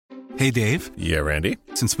Hey, Dave. Yeah, Randy.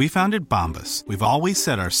 Since we founded Bombas, we've always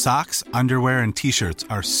said our socks, underwear, and T-shirts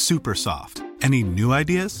are super soft. Any new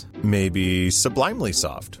ideas? Maybe sublimely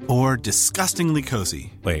soft. Or disgustingly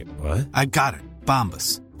cozy? Wait, what? I got it.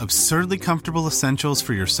 Bombas. Absurdly comfortable essentials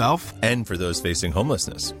for yourself and for those facing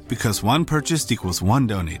homelessness. Because one purchased equals one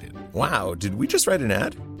donated. Wow, did we just write an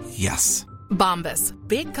ad? Yes. Bombas.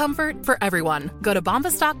 Big comfort for everyone. Go to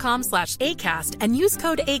bombas.com/ACAST and use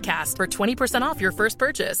code ACAST for 20% off your first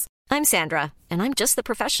purchase. I'm Sandra, and I'm just the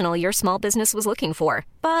professional your small business was looking for.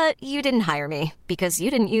 But you didn't hire me because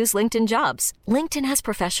you didn't use LinkedIn Jobs. LinkedIn has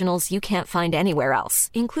professionals you can't find anywhere else,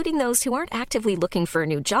 including those who aren't actively looking for a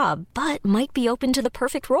new job, but might be open to the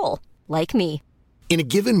perfect role, like me. In a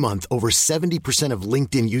given month, over 70% of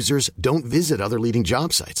LinkedIn users don't visit other leading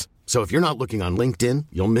job sites. So if you're not looking on LinkedIn,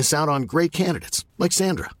 you'll miss out on great candidates like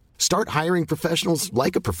Sandra. Start hiring professionals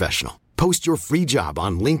like a professional. Post your free job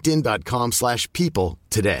on linkedin.com/people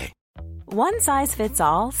today. One size fits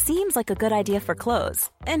all seems like a good idea for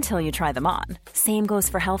clothes until you try them on. Same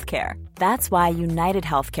goes for healthcare. That's why United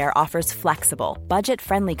Healthcare offers flexible,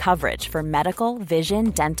 budget-friendly coverage for medical,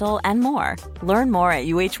 vision, dental, and more. Learn more at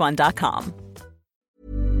uh1.com.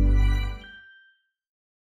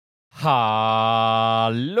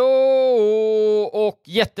 Hallå och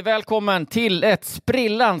jättevälkommen till ett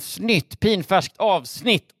sprillans nytt pinfärskt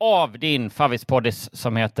avsnitt av din favvispoddis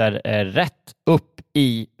som heter Rätt upp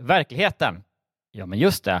i verkligheten. Ja, men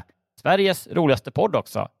just det. Sveriges roligaste podd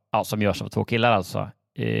också. Ja, som görs av två killar alltså.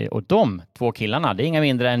 Och de två killarna, det är inga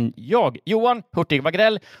mindre än jag, Johan Hurtig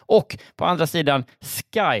Wagrell, och på andra sidan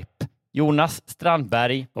Skype, Jonas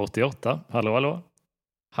Strandberg. 88. Hallå, hallå.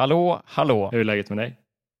 Hallå, hallå. Hur är läget med dig?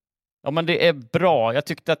 Ja, men det är bra. Jag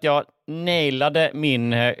tyckte att jag nailade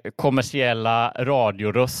min kommersiella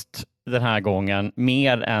radioröst den här gången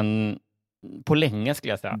mer än på länge,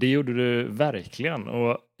 skulle jag säga. Det gjorde du verkligen,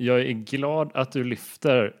 och jag är glad att du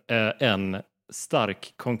lyfter en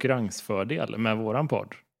stark konkurrensfördel med våran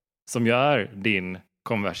podd, som ju är din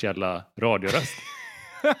kommersiella radioröst.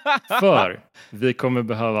 För vi kommer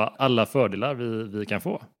behöva alla fördelar vi kan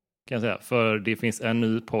få, kan jag säga. För det finns en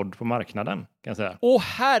ny podd på marknaden, kan jag säga. Åh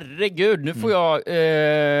herregud, nu får jag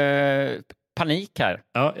panik här.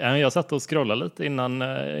 Ja, jag satt och scrollade lite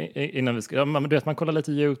innan vi skulle. Du vet, man kollar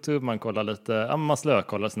lite YouTube, man kollar lite, man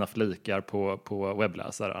slökollar sina flikar på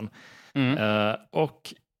webbläsaren.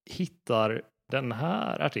 Och hittar den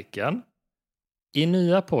här artikeln. I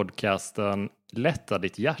nya podcasten Lätta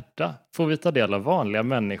ditt hjärta får vi ta del av vanliga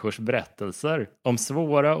människors berättelser om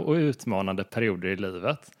svåra och utmanande perioder i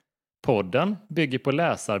livet. Podden bygger på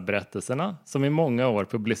läsarberättelserna som i många år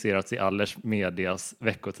publicerats i Allers Medias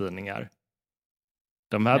veckotidningar.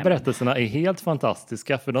 De här berättelserna är helt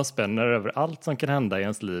fantastiska, för de spänner över allt som kan hända i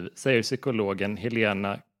ens liv, säger psykologen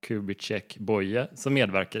Helena Kubicek-Boye som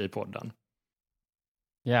medverkar i podden.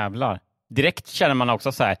 Jävlar. Direkt känner man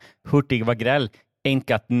också så här, Hurtig Wagrell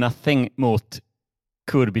ain't got nothing mot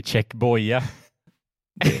Kubicek-Boye.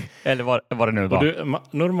 Eller vad det nu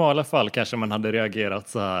var. Normala fall kanske man hade reagerat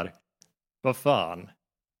så här, vad fan,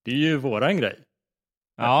 det är ju våran grej.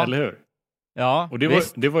 Ja. Eller hur? Ja, och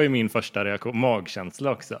det var ju min första reaktion,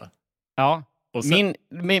 magkänsla också. Ja, och sen,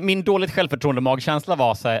 min dåligt självförtroende magkänsla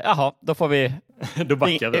var så här, jaha, då får vi... då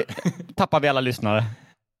backar vi. Tappar vi alla lyssnare.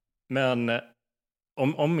 Men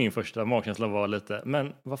om min första magkänsla var lite,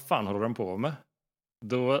 men vad fan håller de på med?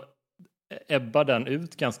 Då ebbar den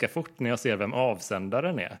ut ganska fort när jag ser vem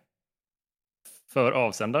avsändaren är. För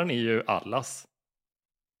avsändaren är ju allas.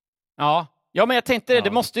 Ja, men jag tänkte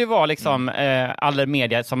det måste ju vara liksom Aller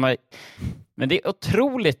Media som har... Men det är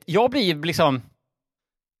otroligt. Jag blir liksom...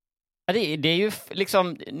 Det är ju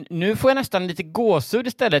liksom... Nu får jag nästan lite gåshud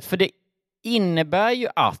istället, för det innebär ju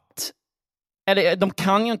att... Eller de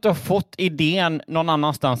kan ju inte ha fått idén någon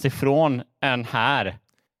annanstans ifrån än här.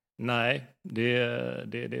 Nej, det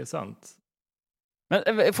är sant.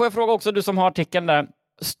 Men får jag fråga också, du som har artikeln där.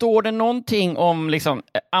 Står det någonting om, liksom,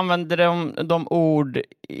 använder de ord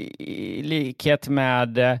i likhet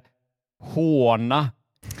med håna,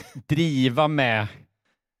 driva med,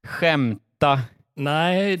 skämta?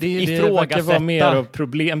 Nej, det verkar vara mer av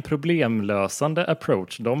problemlösande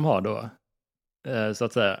approach de har då, så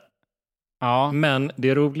att säga. Ja. Men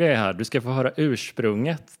det roliga är här, du ska få höra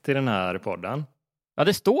ursprunget till den här podden. Ja,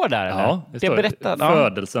 det står där, eller? Ja, det står berättat.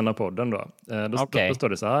 Födelsen av podden då. Då står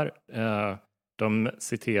det så här. De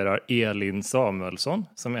citerar Elin Samuelsson,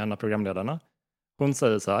 som är en av programledarna. Hon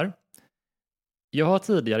säger så här: jag har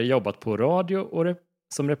tidigare jobbat på radio och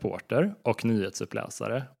som reporter och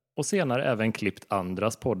nyhetsuppläsare, och senare även klippt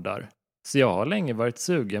andras poddar. Så jag har länge varit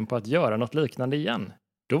sugen på att göra något liknande igen.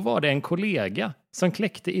 Då var det en kollega som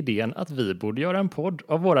kläckte idén att vi borde göra en podd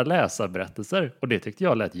av våra läsarberättelser. Och det tyckte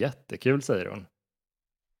jag lät jättekul, säger hon.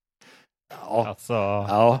 Ja, alltså,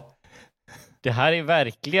 ja. Det här är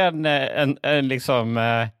verkligen en liksom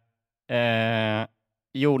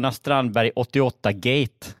Jonas Strandberg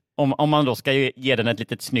 88-gate. Om man då ska ge den ett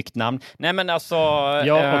litet snyggt namn. Nej, men alltså...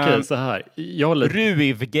 Ja, okej, så här.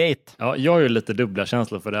 Ruivgate. Ja, jag har ju lite dubbla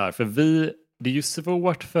känslor för det här. För det är ju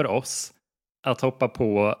svårt för oss att hoppa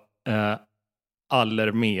på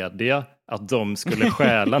Allermedia, att de skulle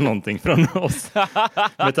stjäla någonting från oss.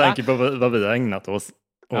 Med tanke på vad vi har ägnat oss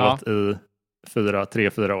åt i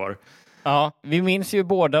 3-4 år. Ja, vi minns ju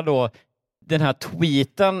båda då den här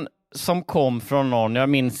tweeten som kom från någon, jag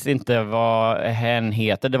minns inte vad hen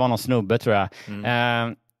heter, det var någon snubbe tror jag.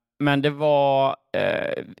 Men det var,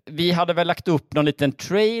 vi hade väl lagt upp någon liten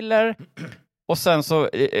trailer och sen så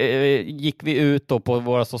gick vi ut då på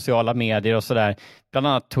våra sociala medier och sådär, bland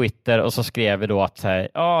annat Twitter, och så skrev vi då att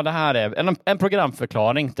det här är en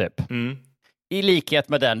programförklaring typ. I likhet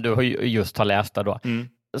med den du just har läst där då.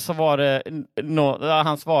 Så var det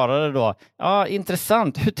han svarade då,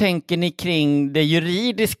 intressant, hur tänker ni kring det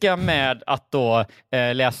juridiska med att då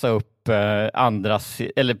läsa upp andras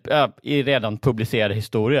eller i redan publicerade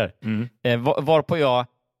historier? Varpå jag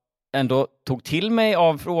ändå tog till mig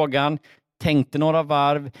av frågan, tänkte några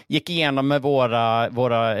varv, gick igenom med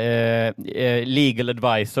våra legal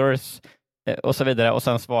advisors och så vidare, och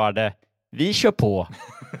sen svarade, vi kör på.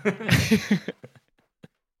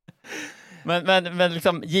 Men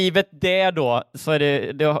liksom, givet det då, så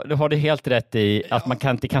är det har du helt rätt i att man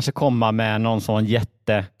kan inte kanske komma med någon sån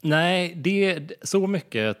jätte... Nej, så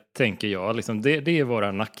mycket tänker jag. Liksom, det är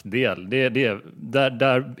våra nackdel.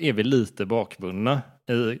 Där är vi lite bakbundna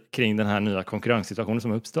kring den här nya konkurrenssituationen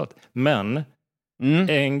som har uppstått. Men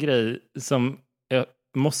en grej som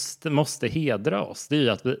måste hedra oss, det är ju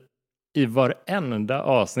att vi i varenda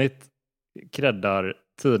avsnitt creddar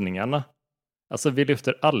tidningarna. Alltså vi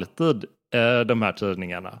lyfter alltid de här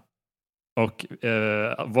tidningarna och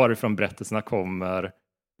varifrån berättelserna kommer,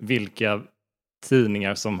 vilka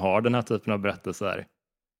tidningar som har den här typen av berättelser.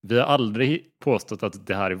 Vi har aldrig påstått att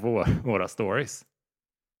det här är våra stories.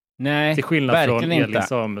 Nej, till skillnad från Elin inte.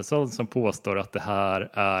 Samuelsson som påstår att det här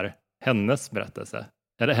är hennes berättelse.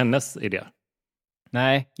 Eller hennes idé.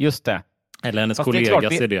 Nej, just det. Eller hennes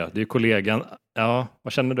kollegas idé. Det är ju kollegan. Ja,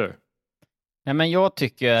 vad känner du? Nej, men jag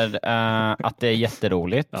tycker att det är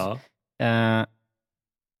jätteroligt. Ja.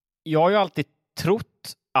 Jag har ju alltid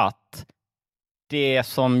trott att det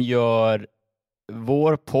som gör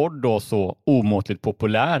vår podd då så omåtligt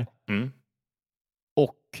populär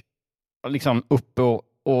och liksom uppe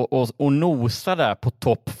och nosa där på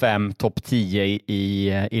topp 5, topp 10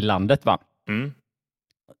 i landet, va?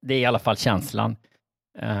 Det är i alla fall känslan.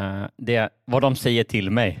 Det är vad de säger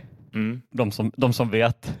till mig. De som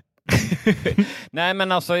vet. Nej,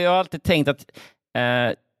 men alltså jag har alltid tänkt att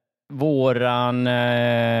våran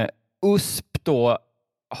USP då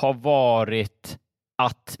har varit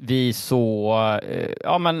att vi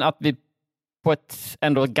att vi på ett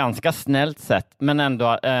ändå ganska snällt sätt, men ändå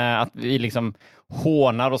att vi liksom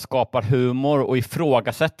hånar och skapar humor och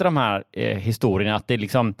ifrågasätter de här historierna, att det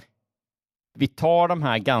liksom vi tar de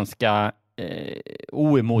här ganska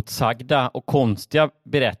oemotsagda och konstiga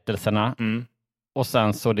berättelserna och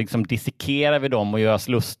sen så liksom dissekerar vi dem och gör oss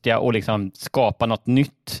lustiga och liksom skapar något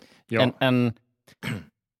nytt. Ja. En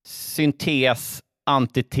syntes,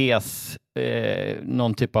 antites,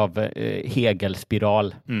 någon typ av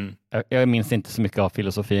Hegel-spiral. Jag minns inte så mycket av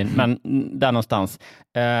filosofin, men där någonstans.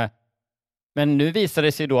 Men nu visar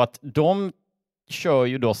det sig då att de kör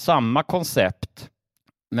ju då samma koncept,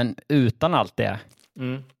 men utan allt det.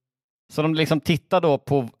 Så de liksom tittar då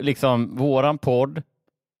på liksom våran podd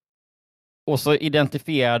och så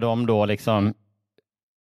identifierar de då liksom,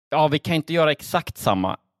 vi kan inte göra exakt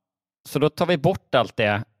samma. Så då tar vi bort allt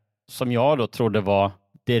det som jag då trodde var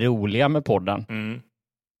det roliga med podden.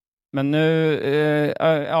 Men nu,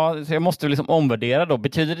 så jag måste liksom omvärdera då.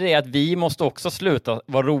 Betyder det att vi måste också sluta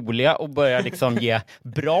vara roliga och börja liksom ge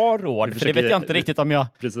bra råd? För det vet jag inte riktigt om jag...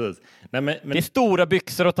 Precis. Nej, men det är stora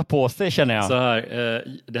byxor att ta på sig, känner jag. Så här,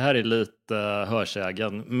 det här är lite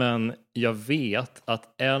hörsägen, men jag vet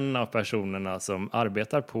att en av personerna som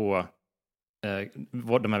arbetar på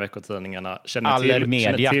de här veckotidningarna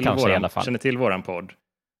känner till våran podd.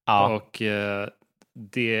 Ja. Och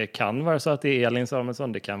det kan vara så att det är Elin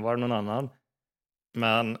Samuelsson, det kan vara någon annan.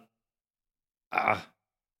 Men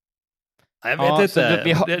jag vet inte.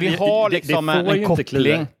 Vi har liksom en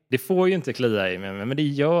koppling. Det får ju inte klia i mig, men det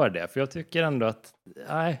gör det. För jag tycker ändå att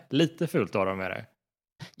lite fult av dem är det.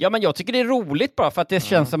 Ja, men jag tycker det är roligt bara för att det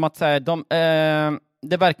känns som att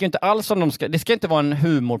det verkar ju inte alls som det ska inte vara en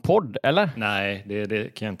humorpodd, eller? Nej,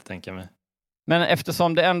 det kan jag inte tänka mig. Men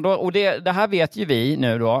eftersom det ändå, och det här vet ju vi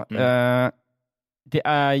nu då, det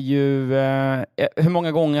är ju, hur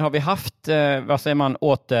många gånger har vi haft, vad säger man,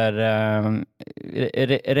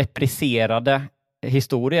 repriserade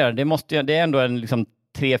historier? Det är ändå liksom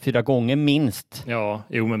 3-4 gånger minst. Ja,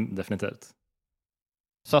 jo men definitivt.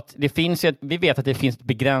 Så att det finns ju, vi vet att det finns ett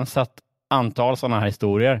begränsat antal sådana här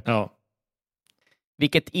historier. Ja.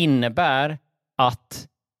 Vilket innebär att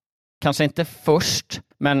kanske inte först,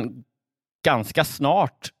 men ganska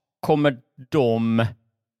snart kommer de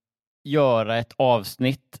göra ett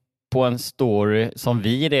avsnitt på en story som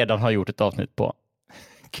vi redan har gjort ett avsnitt på.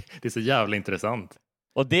 Det är så jävla intressant.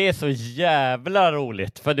 Och det är så jävla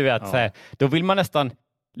roligt. För du vet, så här, då vill man nästan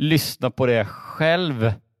lyssna på det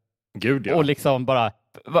själv. Gud, ja. Och liksom bara,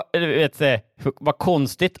 vad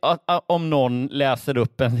konstigt om någon läser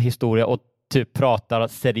upp en historia och typ pratar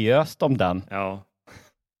seriöst om den. Ja.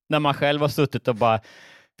 När man själv har suttit och bara,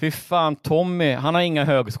 fy fan, Tommy, han har inga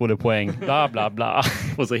högskolepoäng, bla bla bla.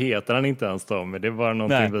 Och så heter han inte ens Tommy. Det är bara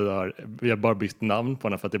någonting vi har bara bytt namn på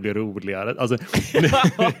honom för att det blir roligare. Alltså,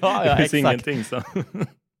 det finns ingenting så.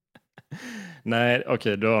 Nej,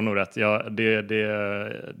 okej, du har nog rätt.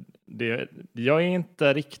 Jag är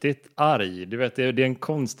inte riktigt arg. Du vet, det är en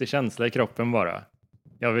konstig känsla i kroppen bara.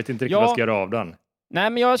 Jag vet inte riktigt vad jag ska göra av den. Nej,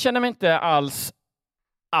 men jag känner mig inte alls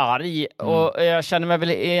arg. Och jag känner mig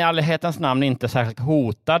väl i allhetens namn inte särskilt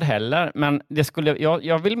hotad heller. Men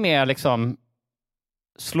jag vill mer liksom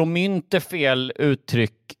slå mynt är fel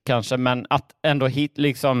uttryck kanske, men att ändå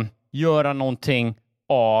liksom göra någonting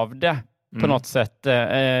av det. På något sätt,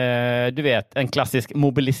 du vet, en klassisk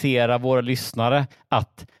mobilisera våra lyssnare,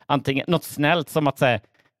 att antingen något snällt som att säga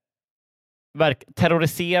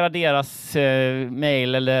terrorisera deras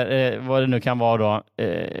mejl eller vad det nu kan vara då,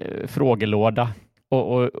 frågelåda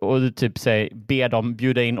och typ be dem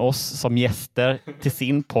bjuda in oss som gäster till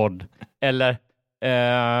sin podd eller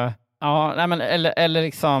eller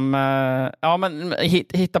liksom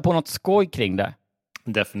hitta på något skoj kring det.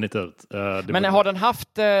 Definitivt. Men har den haft,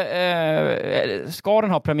 ska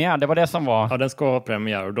den ha premiär? Det var det som var. Ja, den ska ha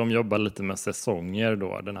premiär och de jobbar lite med säsonger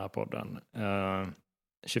då, den här podden.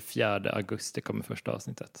 24 augusti kommer första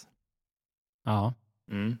avsnittet. Ja.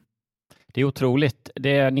 Det är otroligt.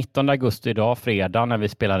 Det är 19 augusti idag, fredag, när vi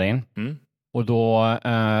spelar in. Och då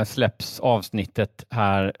släpps avsnittet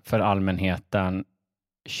här för allmänheten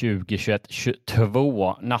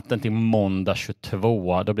 22, natten till måndag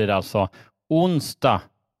 22. Då blir det alltså onsdag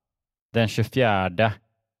den 24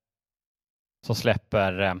 så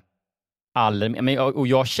släpper och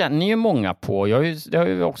jag känner ju många på, det har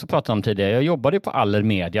ju också pratat om tidigare, jag jobbade ju på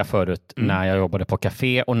Allermedia förut när jag jobbade på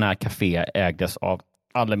café och när café ägdes av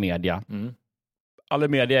Allermedia.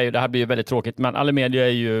 Allermedia är ju, det här blir ju väldigt tråkigt, men Allermedia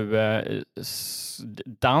är ju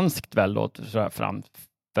danskt väl då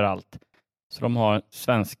framför allt. Så de har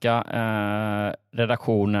svenska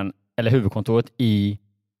redaktionen eller huvudkontoret i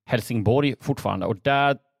Helsingborg fortfarande, och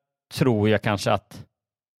där tror jag kanske att,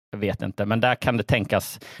 jag vet inte, men där kan det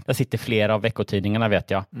tänkas, där sitter flera av veckotidningarna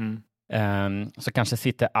vet jag. Så kanske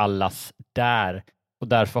sitter allas där, och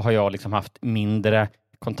därför har jag liksom haft mindre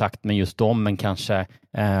kontakt med just dem, men kanske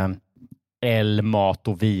mat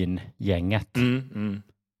och vin-gänget.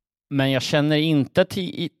 Men jag känner inte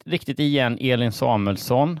riktigt igen Elin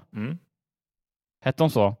Samuelsson. Hette hon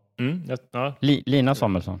så? Ja. Lina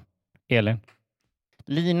Samuelsson. Elin.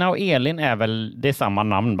 Lina och Elin är väl, det är samma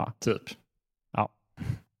namn va? Typ. Ja.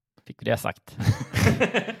 Fick vi det sagt.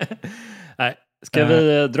 Nej, ska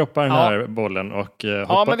vi droppa den här bollen och hoppa?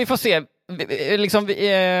 Ja, men vi får se.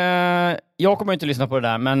 Jag kommer inte lyssna på det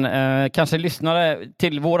där, men kanske lyssnare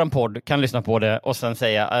till våran podd kan lyssna på det och sen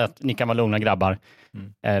säga att ni kan vara lugna grabbar.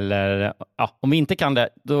 Eller om vi inte kan det,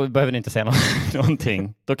 då behöver ni inte säga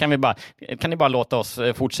någonting. Då kan ni bara låta oss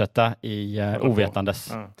fortsätta i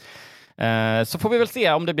ovetandes. Så får vi väl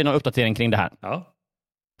se om det blir någon uppdatering kring det här. Ja.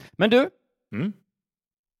 Men du,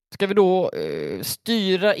 ska vi då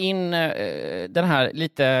styra in den här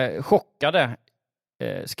lite chockade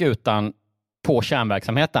skutan på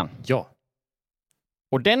kärnverksamheten? Ja.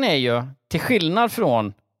 Och den är ju, till skillnad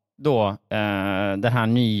från då den här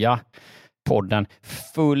nya podden,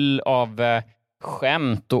 full av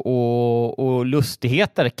skämt och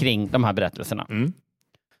lustigheter kring de här berättelserna.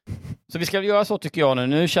 Så vi ska göra så tycker jag nu.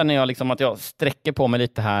 Nu känner jag liksom att jag sträcker på mig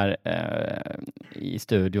lite här i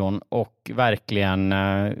studion och verkligen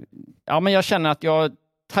men jag känner att jag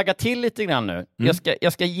taggar till lite grann nu.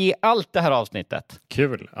 Jag ska ge allt det här avsnittet.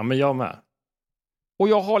 Kul. Ja, men jag med. Och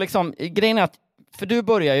jag har liksom, grejen är att, för du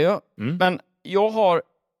börjar ju, men jag har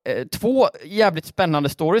 2 jävligt spännande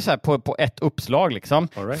stories här på ett uppslag liksom.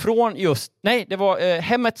 Right. Från just, nej, det var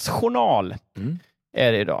Hemmets Journal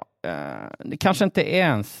är det idag. Det kanske inte är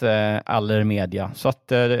ens Allermedia, så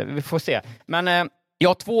att vi får se. Men jag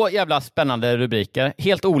har 2 jävla spännande rubriker,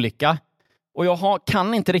 helt olika. Och jag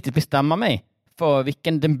kan inte riktigt bestämma mig för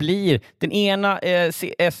vilken den blir. Den ena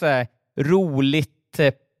är så här roligt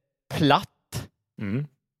platt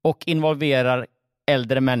och involverar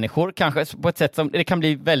äldre människor, kanske på ett sätt som det kan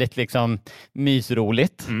bli väldigt liksom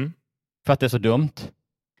mysroligt för att det är så dumt.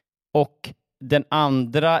 Och den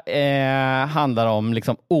andra handlar om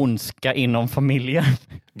liksom ondska inom familjen.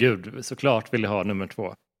 Gud, såklart vill jag ha nummer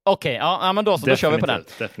 2. Okej, ja, men då kör vi på den.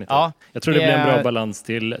 Definitivt. Ja, jag tror det blir en bra balans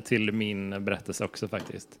till min berättelse också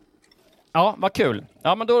faktiskt. Ja, vad kul.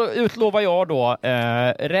 Ja, men då utlovar jag då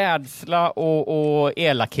rädsla och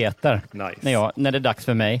elakheter när det är dags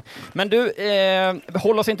för mig. Men du,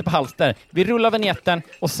 håll oss inte på halster. Vi rullar vignetten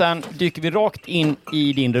och sen dyker vi rakt in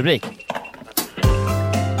i din rubrik.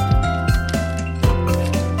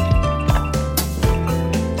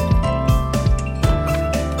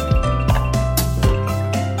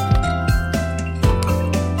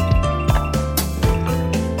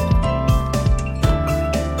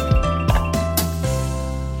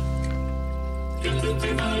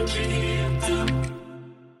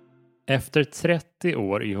 Efter 30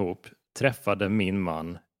 år ihop träffade min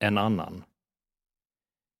man en annan.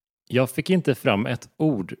 Jag fick inte fram ett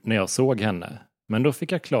ord när jag såg henne, men då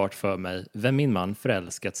fick jag klart för mig vem min man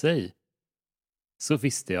förälskat sig i. Så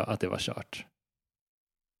visste jag att det var kört.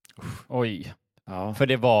 Oj, ja. För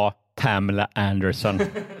det var Pamela Anderson.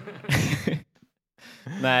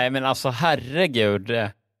 Nej, men alltså herregud.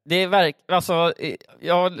 Det är alltså,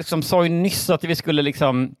 jag liksom sa ju nyss att vi skulle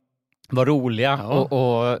liksom vara roliga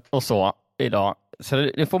och så idag. Så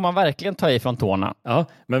det får man verkligen ta i från tårna. Ja,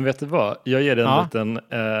 men vet du vad? Jag ger dig en liten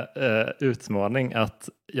utmaning att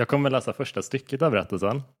jag kommer läsa första stycket av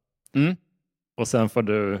berättelsen. Och sen får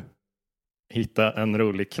du hitta en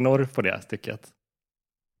rolig knorr på det här stycket.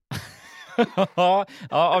 Ja,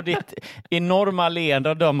 av ditt enorma leende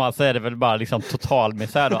och döma så är det väl bara liksom total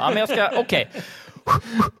misär då. Ja, men jag ska, okej.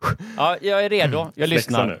 Ja, jag är redo. Jag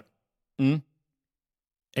lyssnar nu.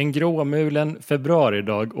 En gråmulen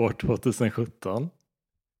februaridag år 2017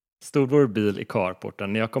 stod vår bil i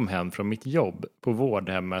carporten när jag kom hem från mitt jobb på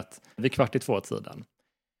vårdhemmet vid 1:45.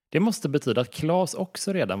 Det måste betyda att Claes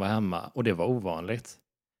också redan var hemma och det var ovanligt.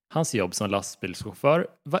 Hans jobb som lastbilschaufför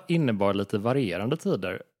innebar lite varierande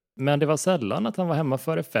tider, men det var sällan att han var hemma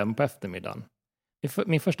före 5 på eftermiddagen.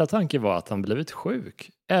 Min första tanke var att han blivit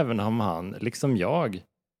sjuk, även om han, liksom jag,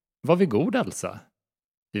 var vid god hälsa.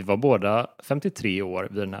 Vi var båda 53 år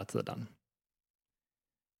vid den här tiden.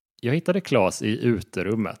 Jag hittade Claes i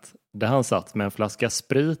uterummet, där han satt med en flaska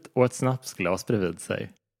sprit och ett snapsglas bredvid sig.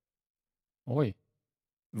 Oj.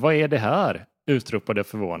 Vad är det här? Utropade jag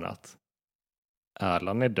förvånat.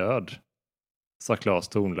 Erland är död, sa Claes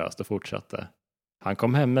tonlöst och fortsatte. Han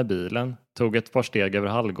kom hem med bilen, tog ett par steg över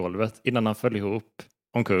hallgolvet innan han föll ihop,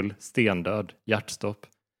 omkull, stendöd, hjärtstopp.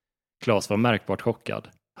 Claes var märkbart chockad.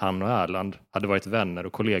 Han och Erland hade varit vänner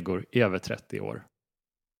och kollegor i över 30 år.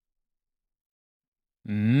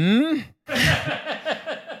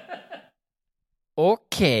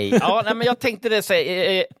 Okej. Ja, nej, men jag tänkte det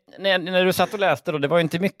när du satt och läste då, det var ju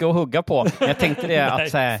inte mycket att hugga på. Jag tänkte det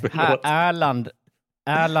att här,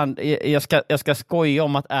 Erland, jag ska skoja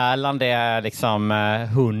om att Erland är liksom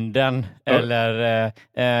hunden eller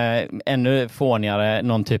ännu fånigare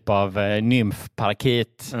någon typ av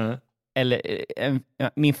nymfparakit. Eller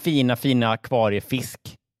min fina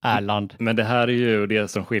akvariefisk, Erland. Men det här är ju det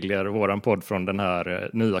som skiljer våran podd från den här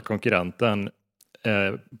nya konkurrenten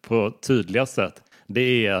på tydliga sätt.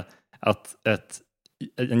 Det är att ett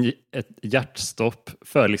hjärtstopp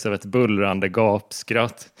följs av ett bullrande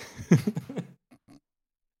gapskratt.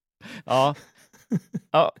 Ja,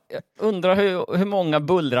 jag undrar hur många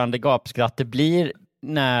bullrande gapskratt det blir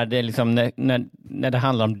när det liksom när det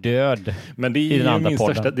handlar om död. Men det är ju min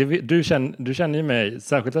största, du känner ju mig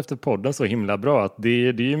särskilt efter podden så himla bra att det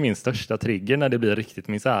är ju min största trigger när det blir riktigt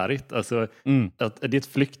misärigt. Alltså att det är ett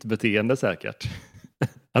flyktbeteende säkert.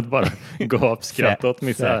 Att bara gapskratta åt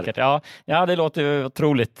misär. Säkert, ja, det låter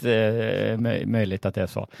otroligt möjligt att det är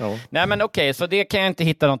så. Ja. Nej, men okej, så det kan jag inte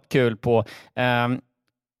hitta något kul på.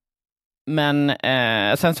 Men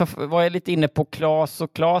sen så var jag lite inne på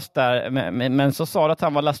Claes där, men så sa du att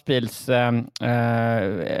han var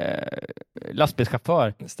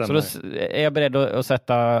lastbilschaufför. Så då är jag beredd att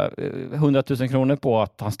sätta 100 000 kronor på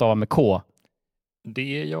att han stavar med K.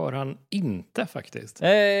 Det gör han inte faktiskt.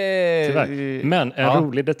 Tyvärr. Tyvärr. Men en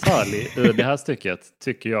rolig detalj i det här stycket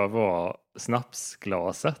tycker jag var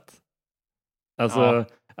snapsglaset. Alltså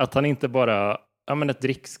att han inte bara, ett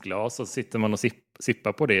dricksglas och sitter man och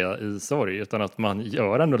sippar på det i sorg, utan att man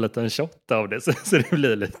gör ändå en liten shot av det, så det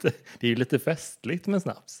blir det är ju lite festligt med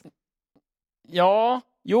snaps. Ja,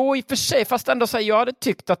 jo i och för sig, fast ändå så här, jag hade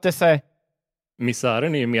tyckt att det så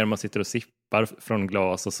misären är ju mer man sitter och sippar från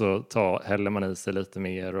glas och så häller man i sig lite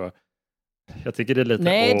mer, och jag tycker det är lite...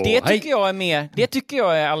 Nej, tycker jag är mer. Det tycker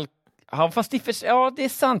jag är fast det är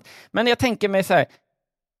sant. Men jag tänker mig så här,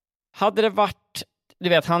 hade det varit, du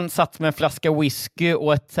vet, han satt med en flaska whisky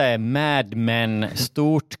och ett så här Mad Men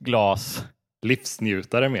stort glas.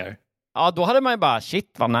 Livsnjutare mer. Ja, då hade man ju bara,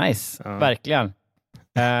 shit vad nice. Ja. Verkligen.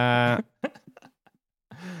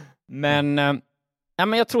 Men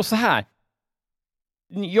jag tror så här.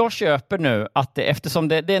 Jag köper nu att eftersom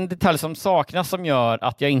det är en detalj som saknas som gör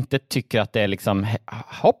att jag inte tycker att det är liksom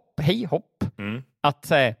hej hopp. Att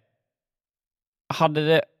säga, hade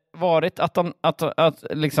det varit att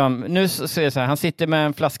liksom, nu så är det så här, han sitter med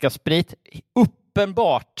en flaska sprit,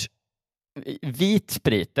 uppenbart vit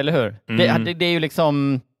sprit, eller hur? Det är ju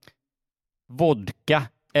liksom vodka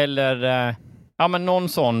eller någon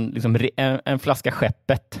sån liksom, en flaska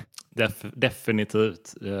Skeppet.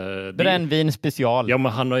 Definitivt. Brännvin special. Ja,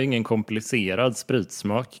 men han har ingen komplicerad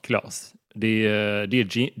spritsmak, Claes. Det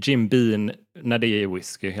är Jim Beam när det är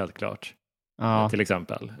whisky, helt klart. Ja. Till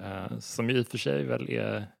exempel. Som i och för sig väl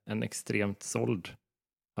är en extremt såld,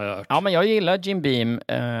 har jag hört. Ja, men jag gillar Jim Beam.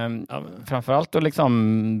 Framförallt att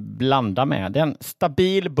liksom blanda med. Det är en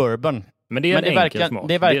stabil bourbon. Men det är en enkel smak.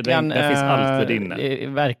 Det är verkligen, det finns alltid inne. Det är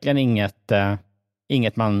verkligen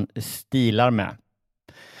inget man stilar med.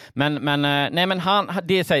 Men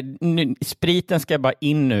det är så här, spriten ska bara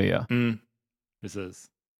in nu ju. Precis.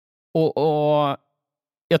 Och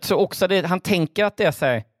jag tror också att han tänker att det är så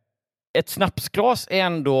här, ett snapsglas är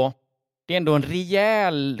ändå en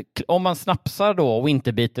rejäl, om man snapsar då och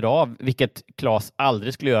inte biter av, vilket Claes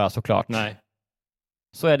aldrig skulle göra såklart. Nej.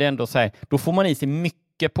 Så är det ändå så här, då får man i sig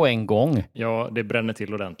mycket på en gång. Ja, det bränner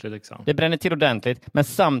till ordentligt liksom. Det bränner till ordentligt, men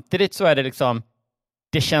samtidigt så är det liksom,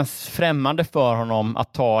 det känns främmande för honom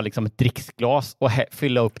att ta liksom ett dricksglas och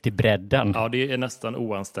fylla upp till bredden. Ja, det är nästan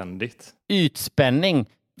oanständigt. Ytspänning.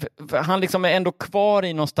 För han liksom är ändå kvar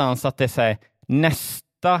i någonstans att det är så här,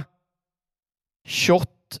 nästa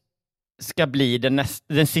shot ska bli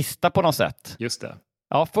den sista på något sätt. Just det.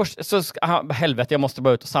 Ja, först så helvete, jag måste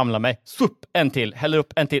bara ut och samla mig. Supp, en till. Häller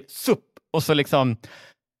upp en till. Supp. Och så liksom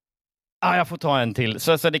jag får ta en till.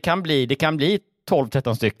 Så det kan bli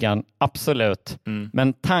 12-13 stycken, absolut.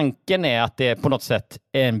 Men tanken är att det på något sätt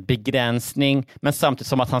är en begränsning, men samtidigt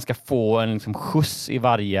som att han ska få en liksom skjuts i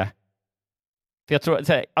varje. För jag tror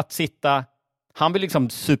att sitta, han vill liksom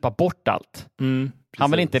supa bort allt.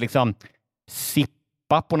 Han vill inte liksom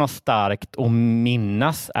sippa på något starkt och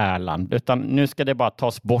minnas Erland, utan nu ska det bara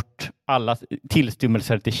tas bort alla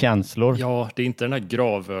tillstymmelser till känslor. Ja, det är inte den här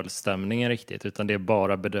gravölstämningen riktigt, utan det är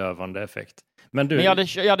bara bedövande effekt. Men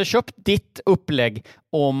jag hade köpt ditt upplägg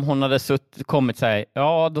om hon hade kommit så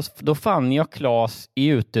här, då fann jag Claes i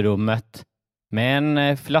uterummet med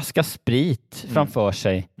en flaska sprit framför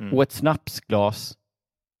sig och ett snapsglas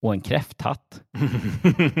och en kräfthatt.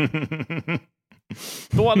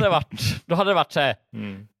 Då hade det varit så här,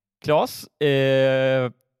 Claes,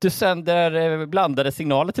 du sänder blandade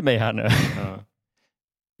signaler till mig här nu. Ja.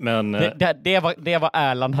 Men det var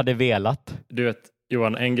Erland hade velat. Du vet,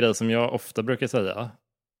 Johan, en grej som jag ofta brukar säga,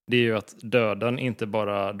 det är ju att döden inte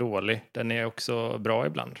bara dålig, den är också bra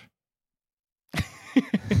ibland.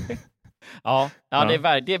 Ja.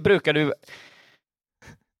 Det brukar du.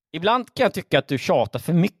 Ibland kan jag tycka att du tjatar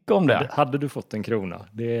för mycket om det. Hade du fått en krona?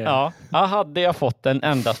 Ja, hade jag fått en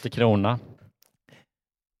endaste krona.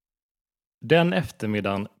 Den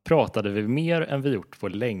eftermiddagen pratade vi mer än vi gjort på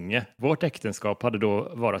länge. Vårt äktenskap hade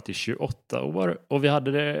då varit i 28 år och vi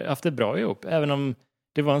hade haft det bra ihop, även om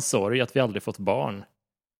det var en sorg att vi aldrig fått barn.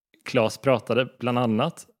 Claes pratade bland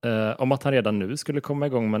annat om att han redan nu skulle komma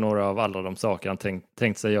igång med några av alla de saker han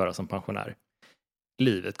tänkt sig göra som pensionär.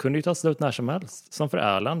 Livet kunde ju ta slut när som helst, som för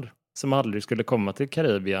Erland, som aldrig skulle komma till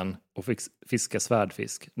Karibien och fiska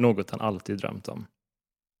svärdfisk, något han alltid drömt om.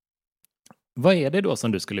 Vad är det då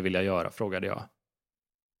som du skulle vilja göra, frågade jag.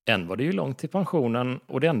 Än var det ju långt till pensionen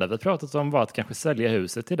och det enda vi pratat om var att kanske sälja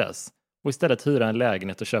huset till dess och istället hyra en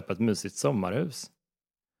lägenhet och köpa ett mysigt sommarhus.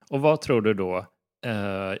 Och vad tror du då?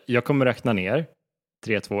 Jag kommer räkna ner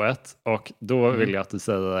 3, 2, 1 och då vill jag att du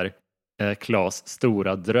säger Claes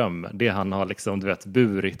stora dröm. Det han har liksom, du vet,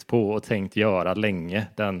 burit på och tänkt göra länge.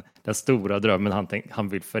 Den stora drömmen han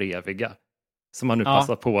vill föreviga. som han nu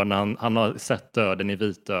passar på när han har sett döden i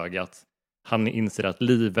vitögat. Han inser att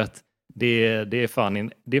livet, det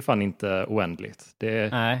är fan inte oändligt.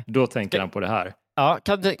 Då tänker han på det här. Ja,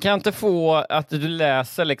 kan jag inte få att du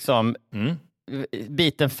läser liksom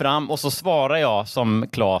biten fram och så svarar jag som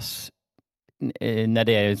Claes när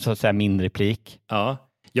det är så att säga min replik. Ja,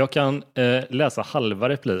 jag kan läsa halva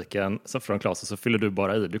repliken från Claes och så fyller du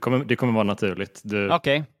bara i. Det kommer vara naturligt.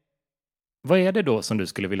 Okej. Vad är det då som du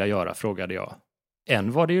skulle vilja göra, frågade jag.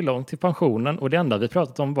 Än var det ju långt till pensionen och det enda vi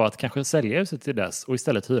pratat om var att kanske sälja huset till dess och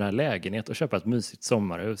istället hyra en lägenhet och köpa ett mysigt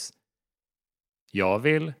sommarhus. Jag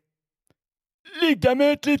vill ligga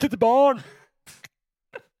med ett litet barn.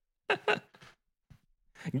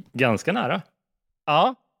 Ganska nära.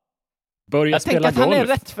 Ja. Börja jag spela tänker att golf. Han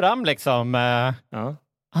är rätt fram liksom. Ja.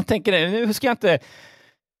 Han tänker, nu ska jag inte...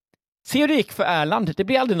 Se hur det gick för Erland. Det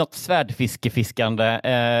blir aldrig något svärdfiskande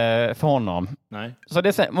för honom. Nej. Så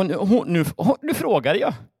det är nu frågar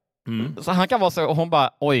jag. Så han kan vara så, och hon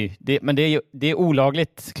bara, oj, det är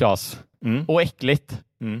olagligt, Claes. Och äckligt.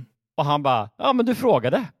 Och han bara, ja men du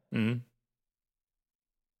frågade.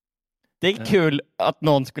 Det är kul att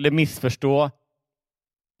någon skulle missförstå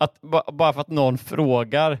att bara för att någon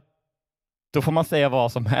frågar då får man säga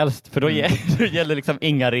vad som helst, för då gäller liksom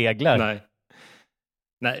inga regler.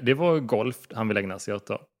 Nej, det var golf han ville ägna sig åt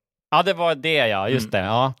då. Ja, det var det, ja. Just det,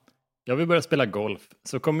 ja. Jag vill börja spela golf.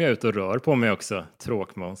 Så kommer jag ut och rör på mig också.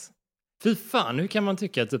 Tråkmåns. Fy fan, hur kan man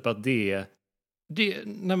tycka typ att det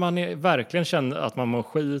när man verkligen känner att man mår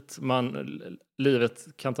skit, livet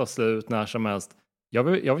kan ta slut när som helst. Jag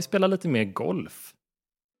vill spela lite mer golf.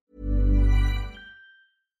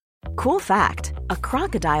 Cool fact, a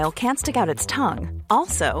crocodile can't stick out its tongue.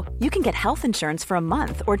 Also, you can get health insurance for a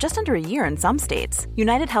month or just under a year in some states.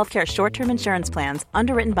 United Healthcare short-term insurance plans,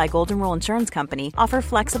 underwritten by Golden Rule Insurance Company, offer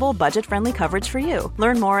flexible, budget-friendly coverage for you.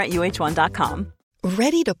 Learn more at uh1.com.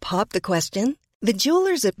 Ready to pop the question? The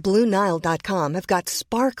jewelers at BlueNile.com have got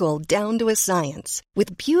sparkle down to a science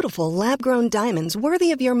with beautiful lab-grown diamonds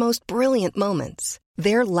worthy of your most brilliant moments.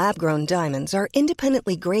 Their lab-grown diamonds are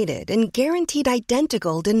independently graded and guaranteed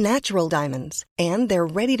identical to natural diamonds, and they're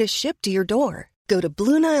ready to ship to your door. Go to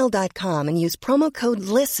BlueNile.com and use promo code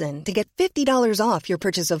LISTEN to get $50 off your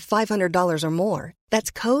purchase of $500 or more. That's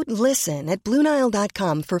code LISTEN at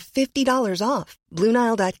BlueNile.com for $50 off.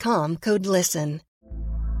 BlueNile.com, code LISTEN.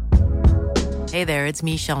 Hey there, it's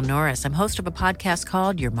Michelle Norris. I'm host of a podcast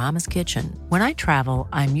called Your Mama's Kitchen. When I travel,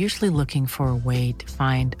 I'm usually looking for a way to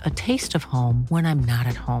find a taste of home when I'm not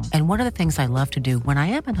at home. And one of the things I love to do when I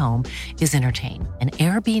am at home is entertain. And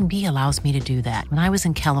Airbnb allows me to do that. When I was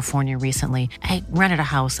in California recently, I rented a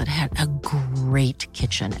house that had a great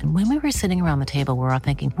kitchen. And when we were sitting around the table, we were all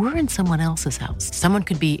thinking, we're in someone else's house. Someone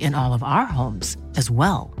could be in all of our homes as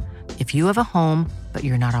well. If you have a home, but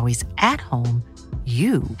you're not always at home,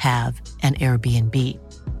 you have an Airbnb.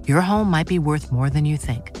 Your home might be worth more than you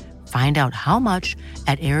think. Find out how much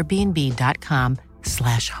at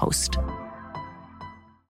airbnb.com/host.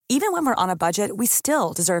 Even when we're on a budget, we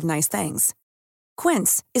still deserve nice things.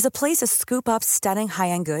 Quince is a place to scoop up stunning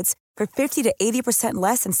high-end goods for 50 to 80%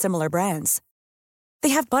 less than similar brands.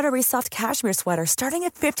 They have buttery soft cashmere sweaters starting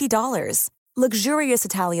at $50, luxurious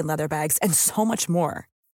Italian leather bags, and so much more.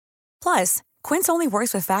 Plus, Quince only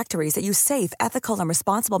works with factories that use safe, ethical, and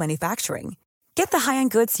responsible manufacturing. Get the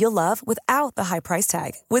high-end goods you'll love without the high price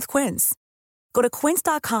tag with Quince. Go to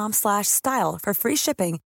quince.com/style for free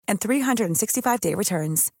shipping and 365-day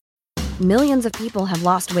returns. Millions of people have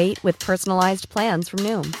lost weight with personalized plans from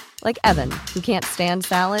Noom. Like Evan, who can't stand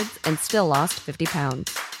salads and still lost 50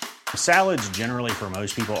 pounds. Salads generally for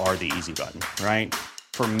most people are the easy button, right?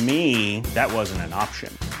 For me, that wasn't an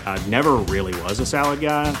option. I never really was a salad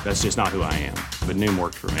guy. That's just not who I am. But Noom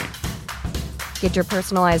worked for me. Get your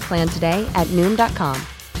personalized plan today at Noom.com.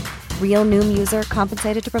 Real Noom user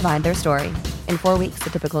compensated to provide their story. In 4 weeks, the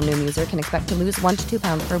typical Noom user can expect to lose 1 to 2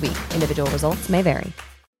 pounds per week. Individual results may vary.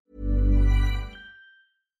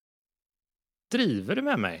 Driver du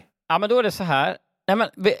med mig? Ja, men då är det så här. Nej, men,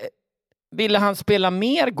 ville han spela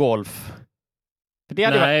mer golf?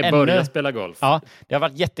 Nej, börja spela golf. Ja, det har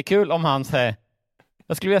varit jättekul om han säger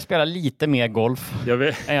jag skulle vilja spela lite mer golf.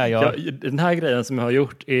 Den här grejen som jag har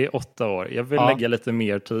gjort i 8 år. Jag vill lägga lite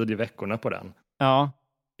mer tid i veckorna på den. Ja,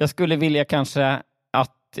 jag skulle vilja kanske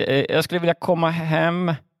jag skulle vilja komma hem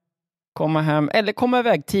eller komma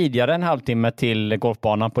iväg tidigare en halvtimme till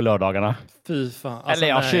golfbanan på lördagarna. Fy fan. Alltså,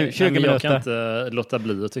 eller 20 minuter. Jag kan inte låta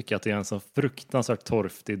bli att tycka att det är en så fruktansvärt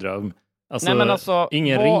torftig dröm. Alltså, nej, men alltså,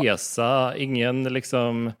 ingen resa, ingen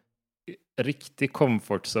liksom riktig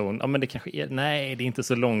comfort zone. Ja, men det kanske är, nej, det är inte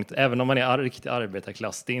så långt. Även om man är riktig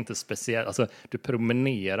arbetarklass, det är inte speciellt. Alltså, du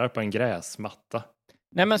promenerar på en gräsmatta.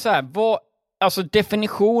 Nej, men så här, alltså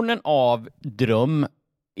definitionen av dröm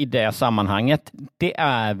i det sammanhanget, det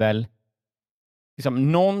är väl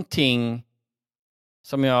liksom någonting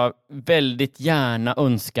som jag väldigt gärna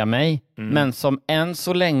önskar mig, men som än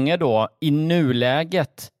så länge då, i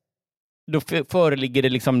nuläget, då föreligger det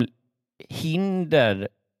liksom hinder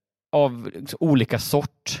av liksom olika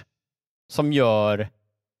sort som gör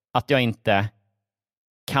att jag inte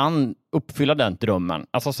kan uppfylla den drömmen.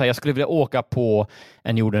 Alltså så här, jag skulle vilja åka på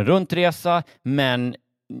en jorden runt-resa, men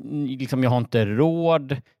liksom jag har inte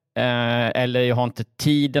råd, eller jag har inte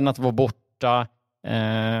tiden att vara borta,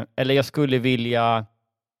 eller jag skulle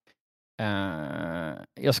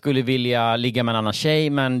vilja ligga med en annan tjej,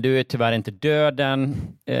 men du är tyvärr inte döden.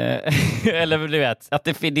 Eller du vet, att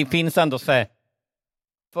det finns ändå så här,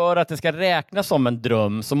 för att det ska räknas som en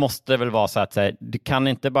dröm så måste det väl vara så att så här, du kan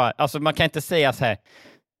inte bara, alltså man kan inte säga så här,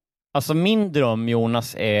 alltså min dröm,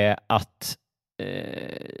 Jonas, är att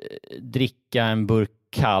dricka en burk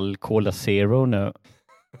kall Cola Zero nu.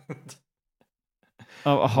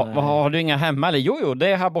 Har du inga hemma? Eller? Jo, det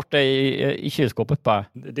är här borta i kylskåpet bara.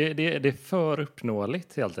 Det är för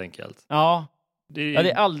uppnåeligt helt enkelt. Ja, det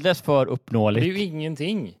är alldeles för uppnåeligt. Det är ju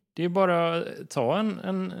ingenting. Det är bara att ta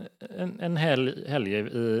en helg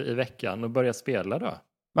i veckan och börja spela då.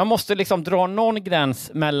 Man måste liksom dra någon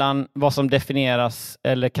gräns mellan vad som definieras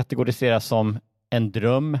eller kategoriseras som en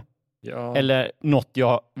dröm eller något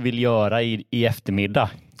jag vill göra i eftermiddag.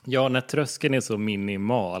 Ja, när tröskeln är så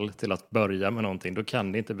minimal till att börja med någonting, då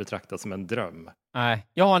kan det inte betraktas som en dröm. Nej,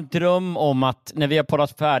 jag har en dröm om att när vi har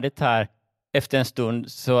poddat färdigt här efter en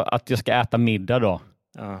stund så att jag ska äta middag då.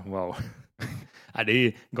 Ja, wow. Nej, det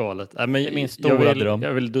är galet. Men det är min stora dröm.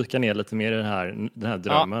 Jag vill dyka ner lite mer i den här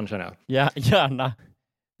drömmen, känner jag. Ja, gärna.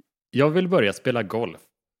 Jag vill börja spela golf.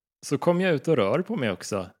 Så kom jag ut och rör på mig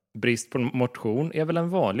också. Brist på motion är väl en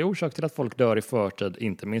vanlig orsak till att folk dör i förtid,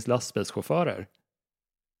 inte minst lastbilschaufförer.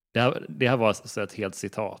 Det här var så ett helt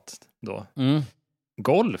citat då.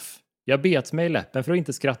 Golf. Jag bet mig i läppen för att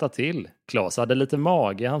inte skratta till. Claes hade lite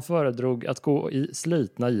mage. Han föredrog att gå i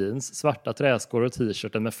slitna jeans, svarta träskor och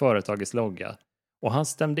t-shirten med företagets logga. Och han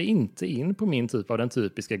stämde inte in på min typ av den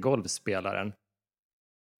typiska golfspelaren.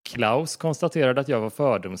 Klaus konstaterade att jag var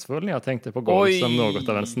fördomsfull när jag tänkte på golf som något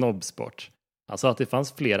av en snobbsport. Han sa att det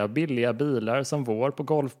fanns flera billiga bilar som var på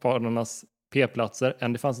golfbanornas p-platser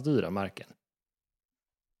än det fanns dyra märken.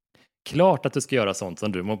 Klart att du ska göra sånt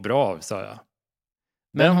som du mår bra av, sa jag.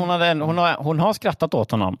 Men hon har skrattat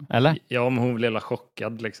åt honom, eller? Ja, men hon blev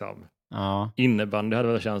chockad liksom. Ja. Innebandy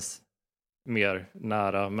hade väl känts mer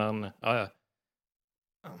nära, men ja.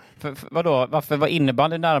 Vadå? Varför var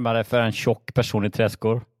innebandy närmare för en tjock person i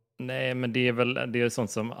träskor? Nej, men det är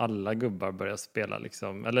sånt som alla gubbar börjar spela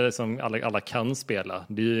liksom. Eller som alla kan spela.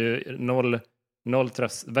 Det är ju noll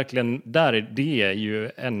tröst. Verkligen, det är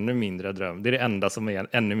ju ännu mindre dröm. Det är det enda som är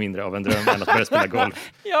ännu mindre av en dröm än att börja spela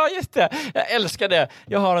golf. Ja, just det. Jag älskar det.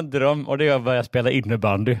 Jag har en dröm och det är att börja spela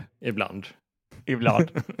innebandy. Ibland. Det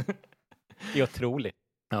är otroligt.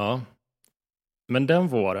 Ja. Men den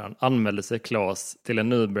våren anmälde sig Claes till en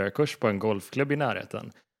nybörjarkurs på en golfklubb i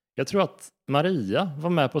närheten. Jag tror att Maria var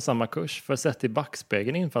med på samma kurs, för sett i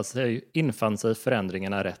backspegeln infann sig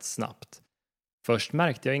förändringarna rätt snabbt. Först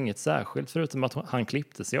märkte jag inget särskilt förutom att han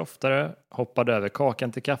klippte sig oftare, hoppade över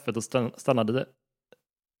kakan till kaffet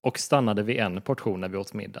och stannade vid en portion när vi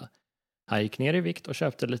åt middag. Han gick ner i vikt och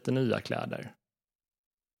köpte lite nya kläder.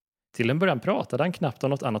 Till en början pratade han knappt om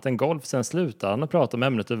något annat än golf, sen slutade han att prata om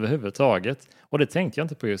ämnet överhuvudtaget, och det tänkte jag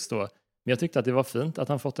inte på just då, men jag tyckte att det var fint att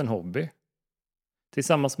han fått en hobby.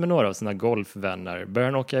 Tillsammans med några av sina golfvänner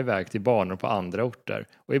började han åka iväg till banor på andra orter,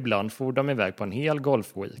 och ibland for de iväg på en hel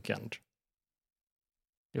golfweekend.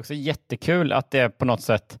 Det är också jättekul att det är på något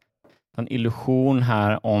sätt en illusion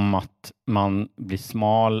här om att man blir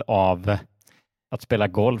smal av att spela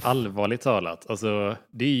golf. Allvarligt talat, alltså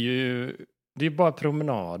det är bara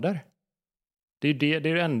promenader. Det är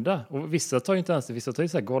det enda. Och vissa tar ju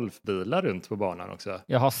så här golfbilar runt på banan också.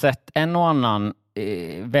 Jag har sett en och annan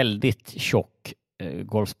väldigt tjock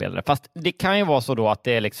golfspelare. Fast det kan ju vara så då att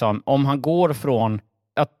det är liksom, om han går från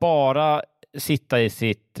att bara sitta i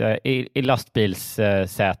sitt i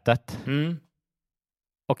lastbilssätet